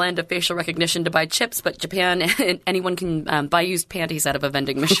 America, the land of facial recognition to buy chips, but Japan, anyone can buy used panties out of a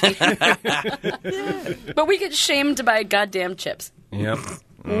vending machine. But we get shamed to buy goddamn chips. Yep.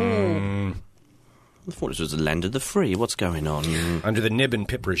 I thought this was the land of the free. What's going on? Under the nib and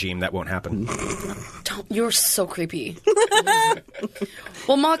pip regime, that won't happen. You're so creepy.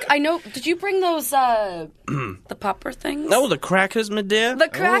 Well, Mahk, I know. Did you bring those the popper things? Oh, the crackers, my dear. The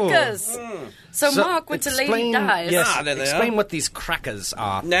crackers. So Mahk went to Lady explain- Di's. Yes, Ah, there they explain are. what these crackers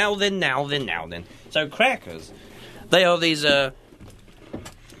are. Now then. So crackers, they are these. I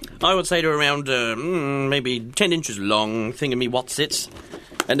would say they're around maybe 10 inches long, thingamy-whatsits.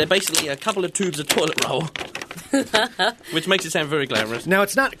 And they're basically a couple of tubes of toilet roll, which makes it sound very glamorous. Now,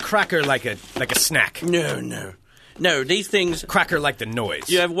 it's not cracker like a snack. No. These things. Cracker like the noise.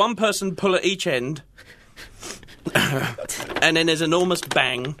 You have one person pull at each end, and then there's an enormous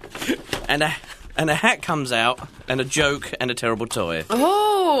bang, and a hat comes out, and a joke, and a terrible toy.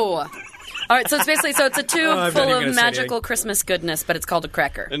 Oh. All right, so it's basically it's a tube I'm not full even of gonna say magical anything. Christmas goodness, but it's called a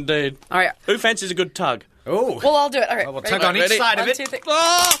cracker. Indeed. All right. Who fancies a good tug? Oh. Well, I'll do it. All right. We'll ready? tug on each side of One, it. two, three.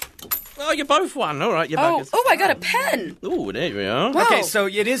 Oh! Oh, you both won. All right, you Oh, buggers. I got a pen. Oh, there we are. Wow. Okay, so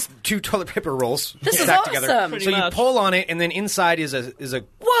it is 2 toilet paper rolls. This is stacked awesome. together. Pretty So you much. pull on it, and then inside is a.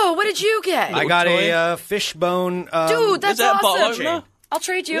 Whoa, what did you get? I got toy. a fishbone. Dude, that's Is that a bottle awesome. opener? I'll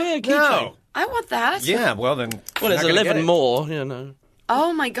trade you. Yeah, keychain. No. I want that. Yeah, well then. Well, there's I'm not gonna get 11 it. more, you know.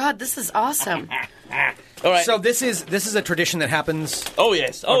 Oh my god, this is awesome. All right. So this is a tradition that happens. oh,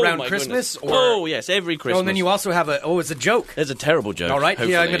 yes. Oh, around my Christmas, goodness. or- Oh, yes, every Christmas. Oh, and then you also have a. Oh, it's a joke. There's a terrible joke. All right,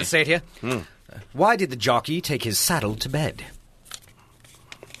 hopefully. yeah, I'm going to say it here. Why did the jockey take his saddle to bed?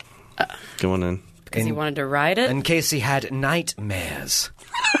 Go on then. Because he wanted to ride it. In case he had nightmares.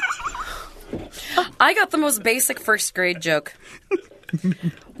 I got the most basic first grade joke.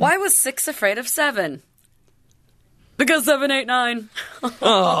 Why was 6 afraid of 7? Because 7, 8, 9.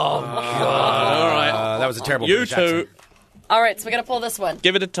 All right. That was a terrible You British two, accent. All right, so we got to pull this one.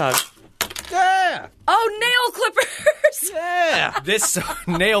 give it a tug. Yeah. Oh, nail clippers! Yeah. This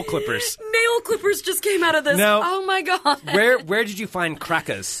nail clippers. Nail clippers just came out of this. No. Oh my god. Where did you find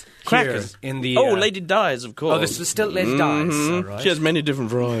crackers? Crackers. Here in the. Oh, Lady Dies, of course. Oh, this is still Lady Dies. All right. She has many different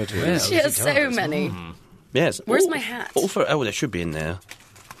varieties. She has so many. Yes. Where's Oh, my hat? Oh, there should be in there.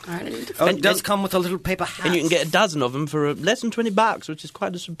 All right, I need to Oh, find it does come with a little paper hat. And you can get a dozen of them for less than $20, which is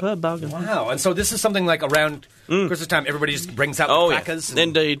quite a superb bargain. Wow, and so this is something like around Christmas time, everybody just brings out Oh, the yeah. crackers. and-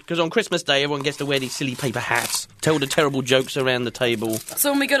 Indeed, because on Christmas Day, everyone gets to wear these silly paper hats, tell the terrible jokes around the table.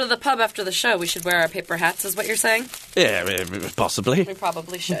 So when we go to the pub after the show, we should wear our paper hats, is what you're saying? Yeah, possibly. We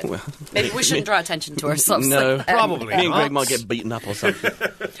probably should. Maybe we shouldn't draw attention to ourselves. No, like that. Probably. Me and not. Greg might get beaten up or something.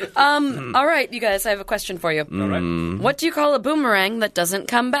 All right, you guys, I have a question for you. All right. What do you call a boomerang that doesn't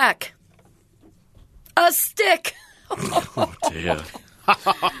come back? A stick. Oh, dear.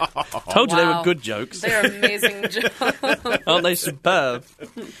 Told you they were Wow. good jokes. They're amazing jokes. Aren't they superb?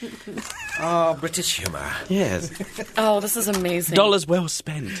 Oh, British humour. Yes. Oh, this is amazing. Dollars well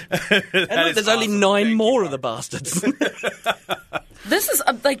spent. And look, there's only 9 more of the bastards. This is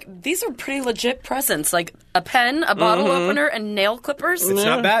these are pretty legit presents, like a pen, a bottle opener, and nail clippers. It's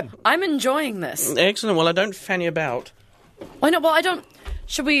not bad. I'm enjoying this. Excellent. Well, I don't fanny about. Why not? Well, I don't.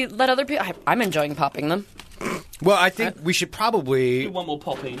 Should we let other people? I'm enjoying popping them. Well, I think we should probably... One more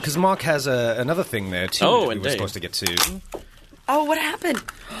popping. Because Mark has another thing there, too, Oh, that we were indeed. supposed to get to. Oh, what happened?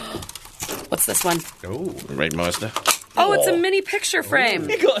 What's this one? Oh. Great Meister. Oh, it's a mini picture frame.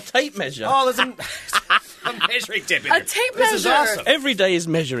 You got a tape measure. Oh, there's a measuring tape in A here. tape This is measure. awesome. Every day is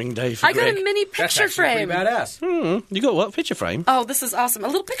measuring day for I got Greg. a mini That's picture actually frame. pretty badass. You got what? Picture frame? Oh, this is awesome. A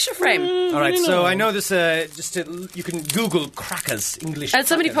little picture frame. All right, so I know this, you can Google crackers, English And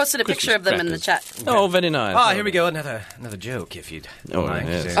somebody crackers. posted a picture of them in the chat. Oh, very nice. Oh, here we go. Another joke, if you'd Oh, like.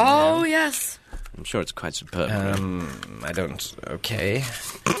 yes. Oh, yes. I'm sure it's quite superb. I don't... Okay.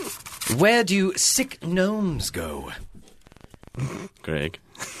 Where do sick gnomes go? Greg.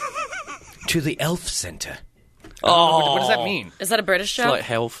 To the elf centre. Oh, What does that mean? Is that a British it's joke? like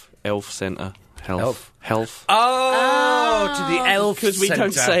elf centre. Elf. Health. Oh, to the elf Because we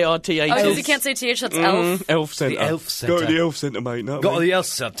don't say our TH. Oh, because you can't say TH, that's elf. Elf centre. The elf centre. Go to the elf centre, mate. Not Go me. to the elf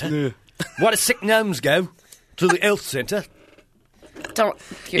centre. Why do sick gnomes go to the elf centre? Don't.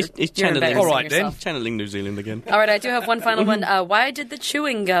 You're, It's you're channeling. embarrassing All right, then. yourself. Channeling New Zealand again. All right, I do have one final one. Why did the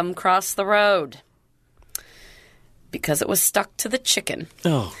chewing gum cross the road? Because it was stuck to the chicken.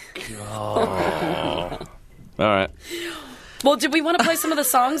 Oh. All right. Well, did we want to play some of the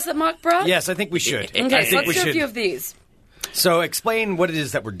songs that Mahk brought? Yes, I think we should. Okay, I think let's we do a should. few of these. So explain what it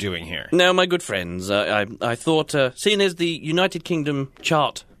is that we're doing here. Now, my good friends, I thought, seeing as the United Kingdom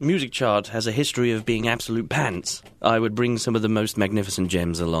music chart, has a history of being absolute pants, I would bring some of the most magnificent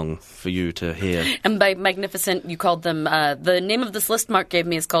gems along for you to hear. And by magnificent, you called them, the name of this list Mark gave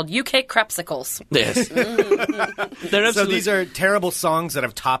me is called UK Crapsicles. Yes. They're So absolutely, these are terrible songs that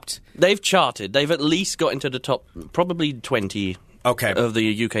have topped... they've charted. They've at least got into the top, probably 20 Okay. of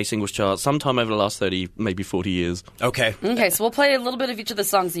the UK singles chart, sometime over the last 30, maybe 40 years. Okay. Okay, so we'll play a little bit of each of the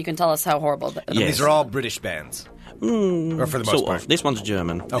songs and you can tell us how horrible they are. Yes. These are all British bands. Or for the most Sort part. of. This one's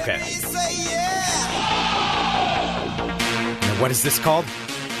German. Okay. Now, what is this called?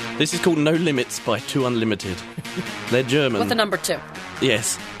 This is called No Limits by Two Unlimited. They're German. With the number 2.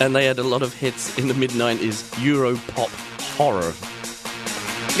 Yes, and they had a lot of hits in the mid-90s. Euro pop horror.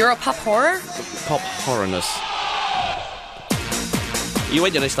 Europop horror? Pop horrorness. You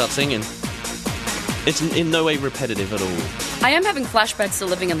wait till they start singing. It's in no way repetitive at all. I am having flashbacks to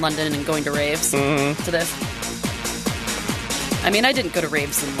living in London and going to raves to this. I mean, I didn't go to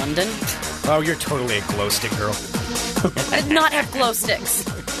raves in London. Oh, you're totally a glow stick girl. I did not have glow sticks.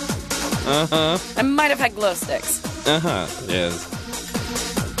 I might have had glow sticks. Yes.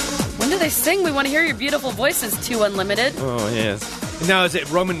 When do they sing? We want to hear your beautiful voices, Two Unlimited. Oh, yes. Now, is it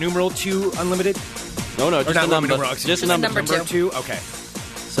Roman numeral 2 unlimited? No, Or just not a Roman number. numeral, Just a number. number Number 2. 2? Okay.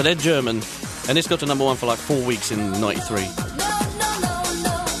 So they're German, and this got to number 1 for like 4 weeks in '93.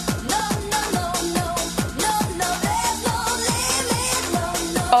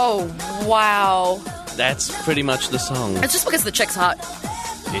 Oh, wow. That's pretty much the song. It's just because the chick's hot.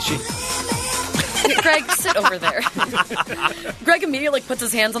 Is she? Greg, sit over there. Greg immediately puts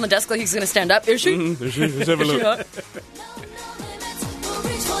his hands on the desk like he's going to stand up. Is she? Let's have a look. hot?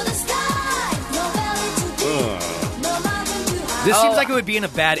 This seems like it would be in a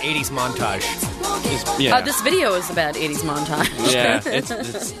bad 80s montage. Yeah, This video is a bad 80s montage. yeah,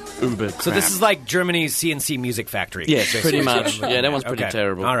 it's uber. So this is like Germany's CNC Music Factory. Yes, pretty much. Yeah, that one's pretty Okay.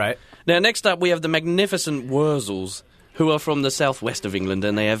 terrible. All right. Now, next up, we have the magnificent Wurzels, who are from the southwest of England,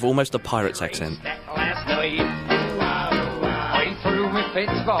 and they have almost a pirate's accent. Last night, I threw my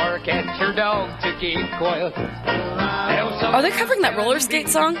pitchfork at your dog to keep quiet. Are they covering that roller skate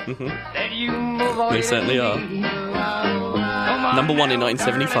song? They certainly are. Number 1 in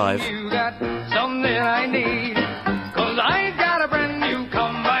 1975. You got something I need, 'cause I got a brand new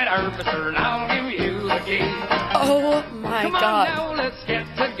combine harvester, and I'll give you the key. Oh, my Come on God. now, let's get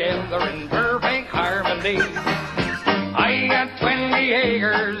together in perfect harmony. I got 20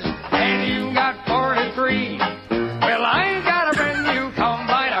 acres, and you got 43. Well, I got a brand new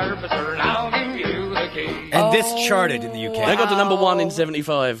combine harvester, and I'll give you the key. And this charted in the UK. They got to number 1 in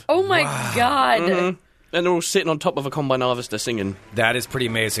 '75. Oh, my God. And they're all sitting on top of a combine harvester singing. That is pretty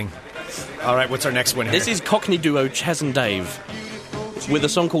amazing. All right, what's our next one here? This is Cockney duo Chaz and Dave with a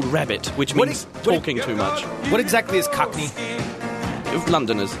song called Rabbit, which What means is- what- talking too much. What exactly is Cockney? Of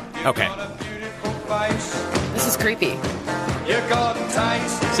Londoners. Okay. This is creepy.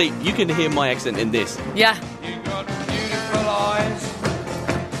 See, you can hear my accent in this. Yeah.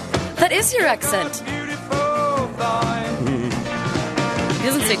 That is your accent. He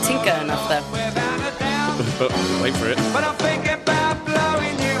doesn't say Tinka enough, though. Wait for it. But I'm thinking about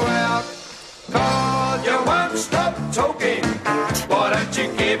blowing you out. 'Cause you won't stop talking. Why don't you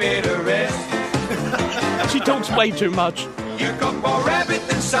give it a rest? She talks way too much. You got more rabbit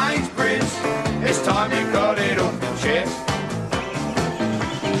than Sainsbury's. It's time you got it off your chest.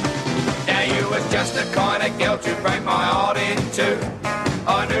 Now you was just the kind of girl to break my heart in two.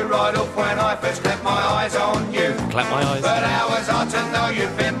 I knew right off when I first clapped my eyes on you. Clap my eyes. But how was I to know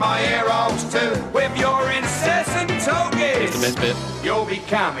you'd been my ear holes too? With your incessant talking. It's the best bit. You're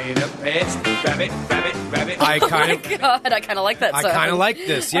becoming a pest. Rabbit, rabbit, rabbit. I kind of, God, I kind of like that I song. kind of like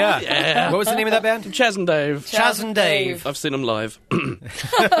this. Yeah. Yeah. What was the name of that band? Chaz and Dave. Chaz and Dave. I've seen them live.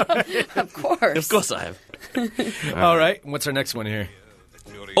 Of course. Of course I have. All right. What's our next one here?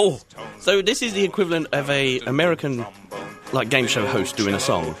 Oh, so this is the equivalent of a American like game show host doing a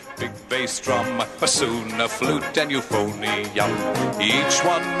song. Big bass drum, bassoon, a flute, and euphonium. Each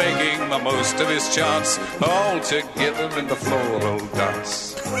one making the most of his chance, all together in the floral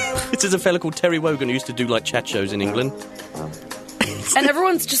dance. This is a fella called Terry Wogan who used to do like chat shows in England. And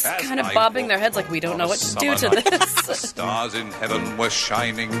everyone's just kind of bobbing their heads like, we don't know what to do to this. Stars in heaven were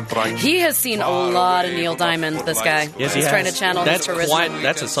shining bright. He has seen a lot of Neil Diamond, this guy. Yes, He's he trying has. to channel That's his charisma.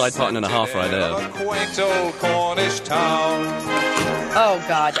 that's a side part and a half right there. Quaint old Cornish town. Oh,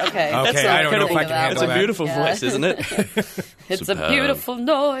 God, okay. Okay, That's I don't know if I can that. handle It's a that. beautiful Yeah. voice, isn't it? It's Superb. a beautiful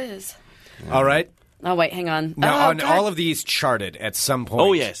noise. All right. Oh, wait, hang on. Now, oh, on God. all of these charted at some point.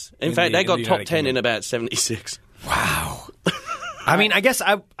 Oh, yes. In fact, they got the top United 10 in Kingdom. about 76. Wow. I mean, I guess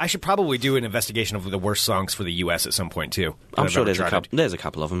I should probably do an investigation of the worst songs for the U.S. at some point, too. I'm that sure I've there's ever a charted. couple. There's a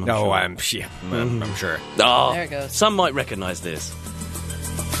couple of them. No, sure. I'm sure. Oh, There it goes. Some might recognise this.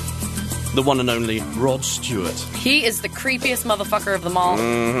 The one and only Rod Stewart. He is the creepiest motherfucker of them all.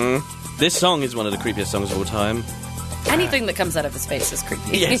 This song is one of the creepiest songs of all time. Anything that comes out of his face is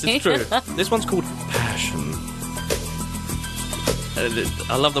creepy. Yes, it's true. This one's called Passion.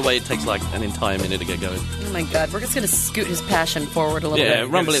 I love the way it takes like an entire minute to get going. Oh, my God. We're just going to scoot his passion forward a little Yeah,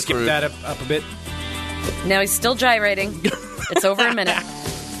 bit. rumble it Skip through. that up a bit. Now he's still gyrating. It's over a minute.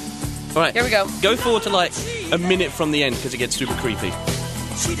 All right, Here we go. Go forward to like a minute from the end because it gets super creepy.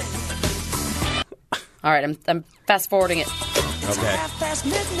 All right, I'm fast forwarding it. Okay. Yeah, half past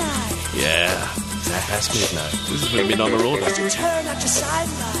midnight. This is when Midnight Marauder.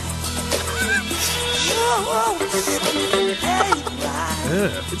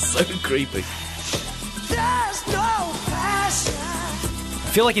 It's so creepy. I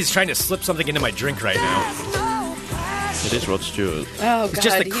feel like he's trying to slip something into my drink right now. It is Rod Stewart. Oh, God.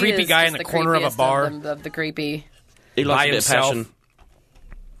 just the he creepy is guy just in the corner of a creepiest bar. Of the creepy. He likes By a bit himself. of passion.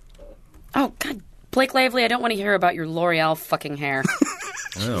 Oh, God. Blake Lively, I don't want to hear about your L'Oreal fucking hair.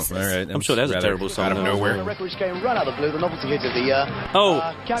 Oh, all right. I'm sure that's a terrible song. Out of nowhere. The records came run out of the blue, the novelty hit of the year.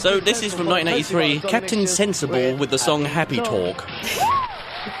 Oh, so this is from 1983, Captain Sensible with the song Happy Talk.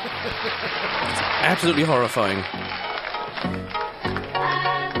 Absolutely horrifying.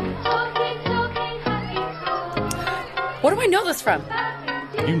 What do I know this from?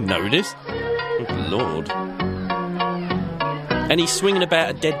 You know this? Good Lord. And he's swinging about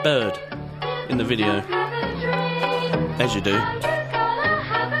a dead bird in the video. As you do.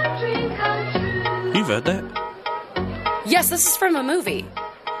 You've heard that? Yes, this is from a movie.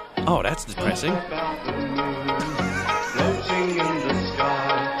 Oh, that's depressing. Floating in the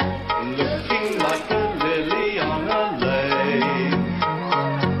sky, looking like a lily on a lake.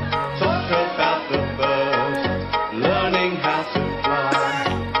 Talk about the birds, learning how to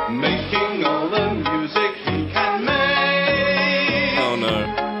fly, making all the music he can make. Oh no.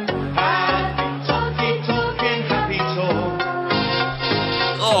 Happy talking, happy talk.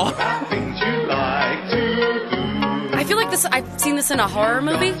 Oh. About things you like to do. I feel like this. I've seen this in a horror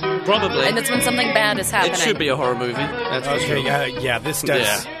movie. Probably. And it's when something bad is happening. It should be a horror movie. That's for sure. Yeah, this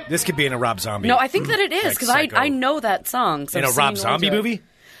does. Yeah. This could be in a Rob Zombie. No, I think that it is, Like because Psycho. I know that song. So In I've a Rob seen Zombie older. movie?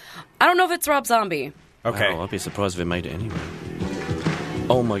 I don't know if it's Rob Zombie. Okay. Wow, I'd be surprised if it made it anyway.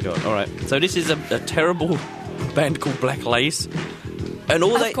 Oh my god! All right, so this is a terrible band called Black Lace, and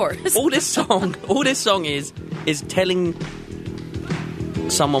all Of course. all this song is telling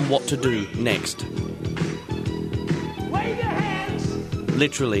someone what to do next. Wave your hands,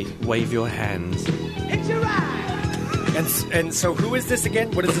 Literally, wave your hands. hit your eyes. And so who is this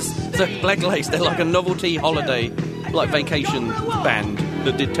again? What is this? So Black Lace, they're like a novelty holiday, like vacation band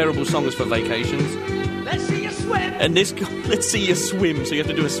that did terrible songs for vacations. Let's see you swim. And this, let's see you swim. So you have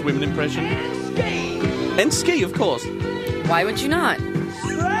to do a swimming impression and ski, of course. Why would you not?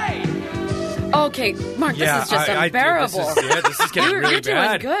 Great. Okay, Mark, this is just unbearable. This is getting really You're doing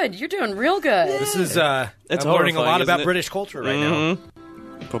bad. good. You're doing real good. This is. It's I'm learning a lot horrifying, about isn't it? British culture right now.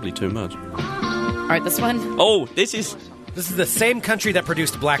 Probably too much. All right, this one. Oh, this is This is the same country that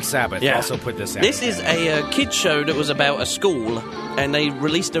produced Black Sabbath. Yeah. Also put this out. This is a kids show that was about a school, and they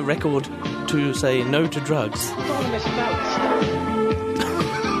released a record to say no to drugs. Don't want to mess about with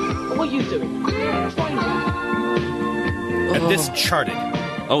stuff. What are you doing? Find out. And this charted.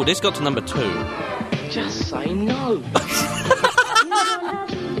 Oh, this got to number 2. Just say no.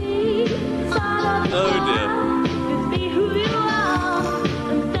 Oh dear.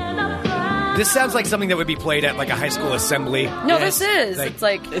 This sounds like something that would be played at like a high school assembly. No, this is.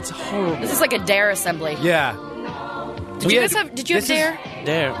 Like- It's horrible. This is like a DARE assembly. Yeah. Did you have DARE?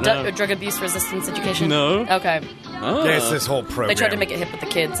 Dare. No. Drug abuse resistance education? No. Okay. Oh. There's this whole program. They tried to make it hip with the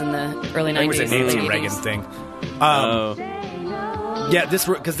kids in the early 90s. I think it was a Nancy late Reagan 80s. thing. Oh. Yeah,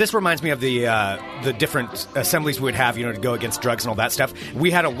 because this reminds me of the different assemblies we would have, to go against drugs and all that stuff. We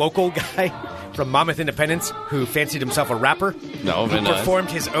had a local guy from Monmouth Independence who fancied himself a rapper. No, who very nice. performed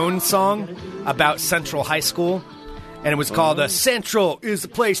his own song about Central High School. And it was called Central is the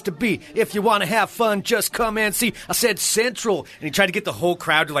place to be. If you want to have fun, just come and see. I said Central. And he tried to get the whole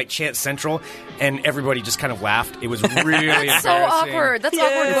crowd to chant Central. And everybody just kind of laughed. It was really embarrassing. So awkward. That's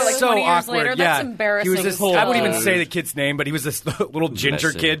awkward. It's Like so 20 years awkward. later. Yeah. That's embarrassing. He was this, I wouldn't even say the kid's name, but he was this little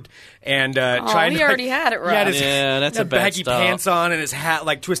ginger Bless him. kid. And trying he to. already had it He had rough. his Yeah, that's a bad baggy start. pants on and his hat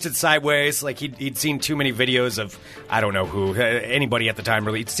twisted sideways. He'd seen too many videos of, I don't know who, anybody at the time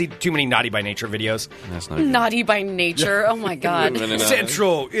really. He'd seen too many Naughty by Nature videos. That's no good. Naughty by nature. Oh my God. Really nice.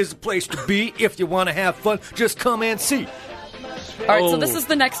 Central is the place to be. If you want to have fun, just come and see. All right, so Oh. this is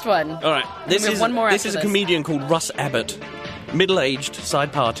the next one. All right, this we have is one more this after is a this. comedian called Russ Abbott, middle-aged,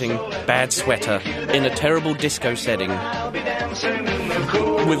 side-parting, bad sweater, in a terrible disco setting,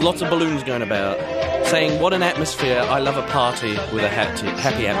 with lots of balloons going about, saying, "What an atmosphere! I love a party with a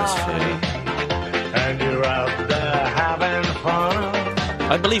happy atmosphere." And you're out there having fun.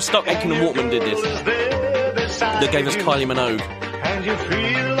 I believe Stock Aitken and Walkman did this. That gave us Kylie Minogue. And you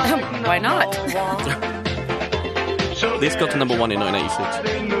feel like Why not? This got to number 1 in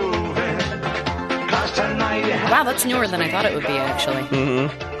 1986. Wow, that's newer than I thought it would be, actually.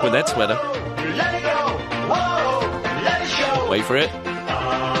 With that sweater. let it go. Whoa, let it show. Wait for it.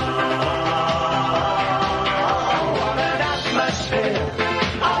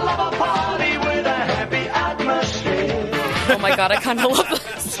 I love a party with a happy atmosphere. Oh my God, I kind of love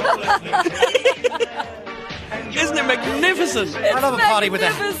this. Isn't it magnificent? I love a party with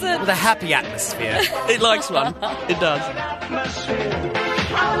magnificent. a happy atmosphere. It likes one. It does.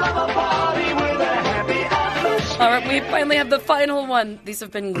 I love a party with a happy atmosphere. All right, we finally have the final one. These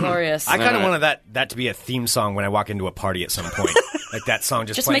have been glorious. I kind of wanted that to be a theme song when I walk into a party at some point. Like that song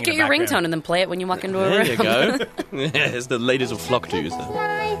just playing make it in your the background. ringtone and then play it when you walk into a room. There you go. Yes, the ladies will flock to you.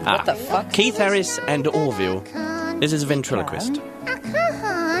 What the fuck? Keith Harris and Orville. This is a ventriloquist. I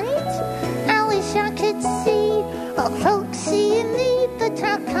can't. I wish I could see what folks see in me, but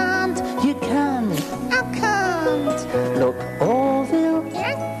I can't. You can. I can't. Look, Orville,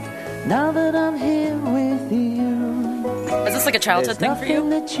 Yes? now that I'm here with you, Is this like a childhood there's thing for nothing you?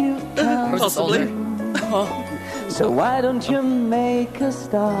 that you can't Or is this Possibly. older? So why don't you make a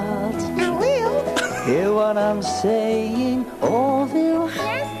start? I will. Hear what I'm saying, Orville?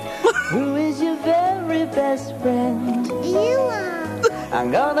 Yes? Who is your very best friend? You are.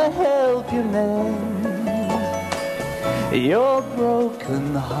 I'm gonna help you mend your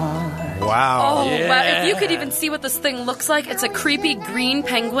broken heart. Wow. Oh, wow. If you could even see what this thing looks like, it's a creepy green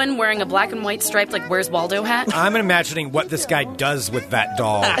penguin wearing a black and white striped, like, Where's Waldo hat. I'm imagining what this guy does with that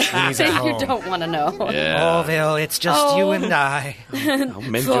doll when he's at home. You don't want to know. Yeah. Orville, it's just you and I. I'll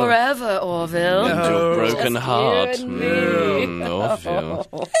mend your, Forever, Orville. mend your broken Just heart. you and me. Orville.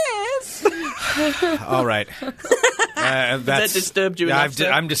 All right. That disturbed you enough,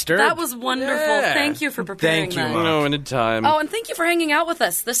 sir? I'm disturbed. That was wonderful. Yeah. Thank you for preparing Thank you, that. Mark. No, anytime. Oh, and thank you for hanging out with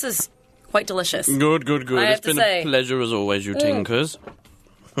us. This is quite delicious. Good. I It's have to been say. a pleasure as always, you tinkers.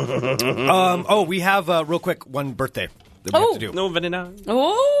 we have real quick one birthday that we have to do. No, very nice.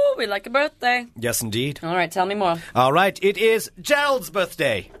 Oh, we like a birthday. Yes, indeed. All right, tell me more. All right, it is Gerald's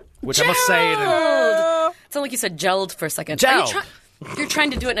birthday, which I must say. Gerald! It sounded like you said gelled for a second. Gerald. You're trying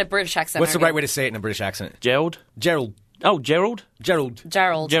to do it in a British accent. What's the aren't right you? way to say it in a British accent? Gerald? Gerald. Oh, Gerald? Gerald.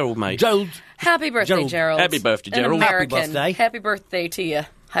 Gerald. Gerald, mate. Gerald. Happy birthday, Gerald. Gerald. Happy birthday, An Gerald. Happy American. birthday. Happy birthday to you.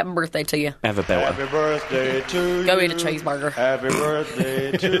 Happy birthday to you. Have a belter. Happy birthday to Go you. eat a cheeseburger. Happy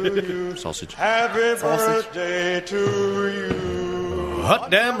birthday to you. Sausage. Happy birthday to you. Hot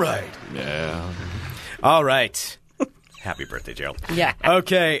damn right. Yeah. All right. Happy birthday, Gerald. Yeah.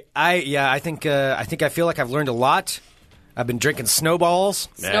 Okay. I think I feel like I've learned a lot. I've been drinking snowballs.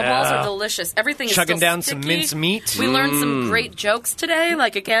 Snowballs Yeah. are delicious. Everything is Chugging still down some sticky. mince meat. We learned some great jokes today.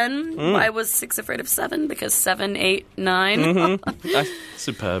 Like, again, I was 6 afraid of 7 because 7, 8, 9. That's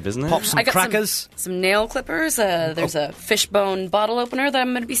superb, isn't it? Pop some I got crackers. some nail clippers. There's a fishbone bottle opener that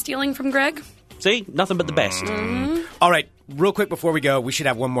I'm going to be stealing from Greg. See? Nothing but the best. All right. Real quick before we go, we should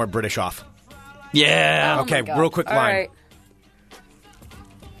have one more British off. Yeah. Oh Okay, my God. real quick All line. right.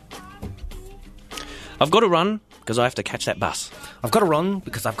 I've got to run because I have to catch that bus. I've got to run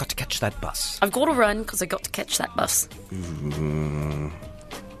because I've got to catch that bus. I've got to run because I got to catch that bus.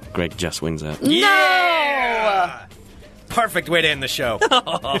 Greg just wins that. No! Perfect way to end the show.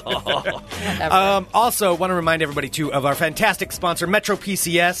 Whatever. Also, want to remind everybody, too, of our fantastic sponsor, Metro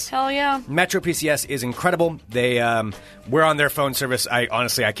PCS. Hell yeah. Metro PCS is incredible. We're on their phone service.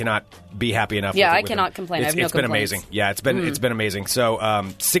 I cannot be happy enough. Yeah, with it, I with cannot them. complain. I have no It's been complaints. amazing. Yeah, it's been amazing. So,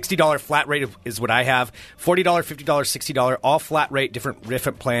 $60 flat rate is what I have. $40, $50, $60, all flat rate,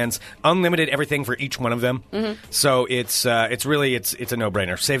 different plans, unlimited everything for each one of them. So it's really a no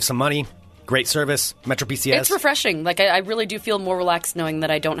brainer. Save some money. Great service, Metro PCS. It's refreshing. Like, I really do feel more relaxed knowing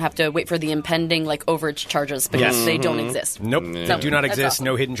that I don't have to wait for the impending, like, overage charges because Yes. they don't exist. Nope, they do not That's exist. awesome.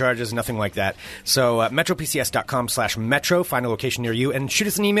 No hidden charges, nothing like that. So, metropcs.com/metro. Find a location near you and shoot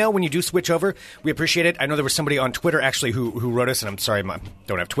us an email when you do switch over. We appreciate it. I know there was somebody on Twitter actually who wrote us, and I'm sorry, I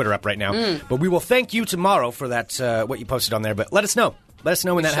don't have Twitter up right now. But we will thank you tomorrow for that what you posted on there. But let us know. Let us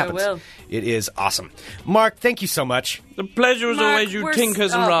know when that sure happens. will. It is awesome. Mark, thank you so much. The pleasure as Mark, always, you we're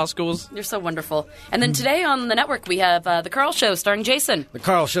tinkers and oh, rascals. You're so wonderful. And then today on the network, we have The Carl Show starring Jason. The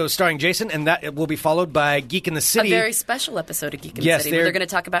Carl Show starring Jason, and that will be followed by Geek in the A City. very special episode of Geek in Yes, the City where they're- they're going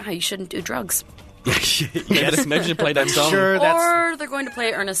to talk about how you shouldn't do drugs. Yes. Maybe you play that song. Sure, Or they're going to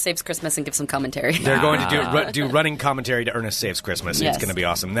play Ernest Saves Christmas and give some commentary. They're going to do running commentary to Ernest Saves Christmas. Yes. It's going to be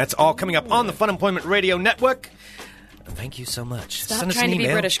awesome. That's all coming up on the Fun Employment Radio Network. Thank you so much. Stop Send us trying an to be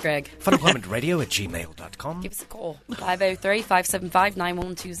email. British, Greg. funemploymentradio@gmail.com. Give us a call.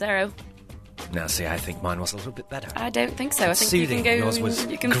 503-575-9120. Now, see, I think mine was a little bit better. I don't think so. I think Soothing. you can go. Yours was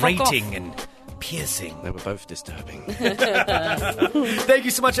you can fuck off. grating and piercing. They were both disturbing. Thank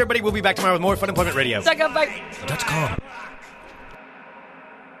you so much, everybody. We'll be back tomorrow with more Fun Employment Radio. Suck up, bye. .com.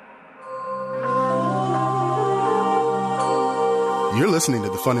 You're listening to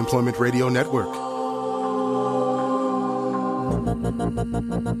the Fun Employment Radio Network.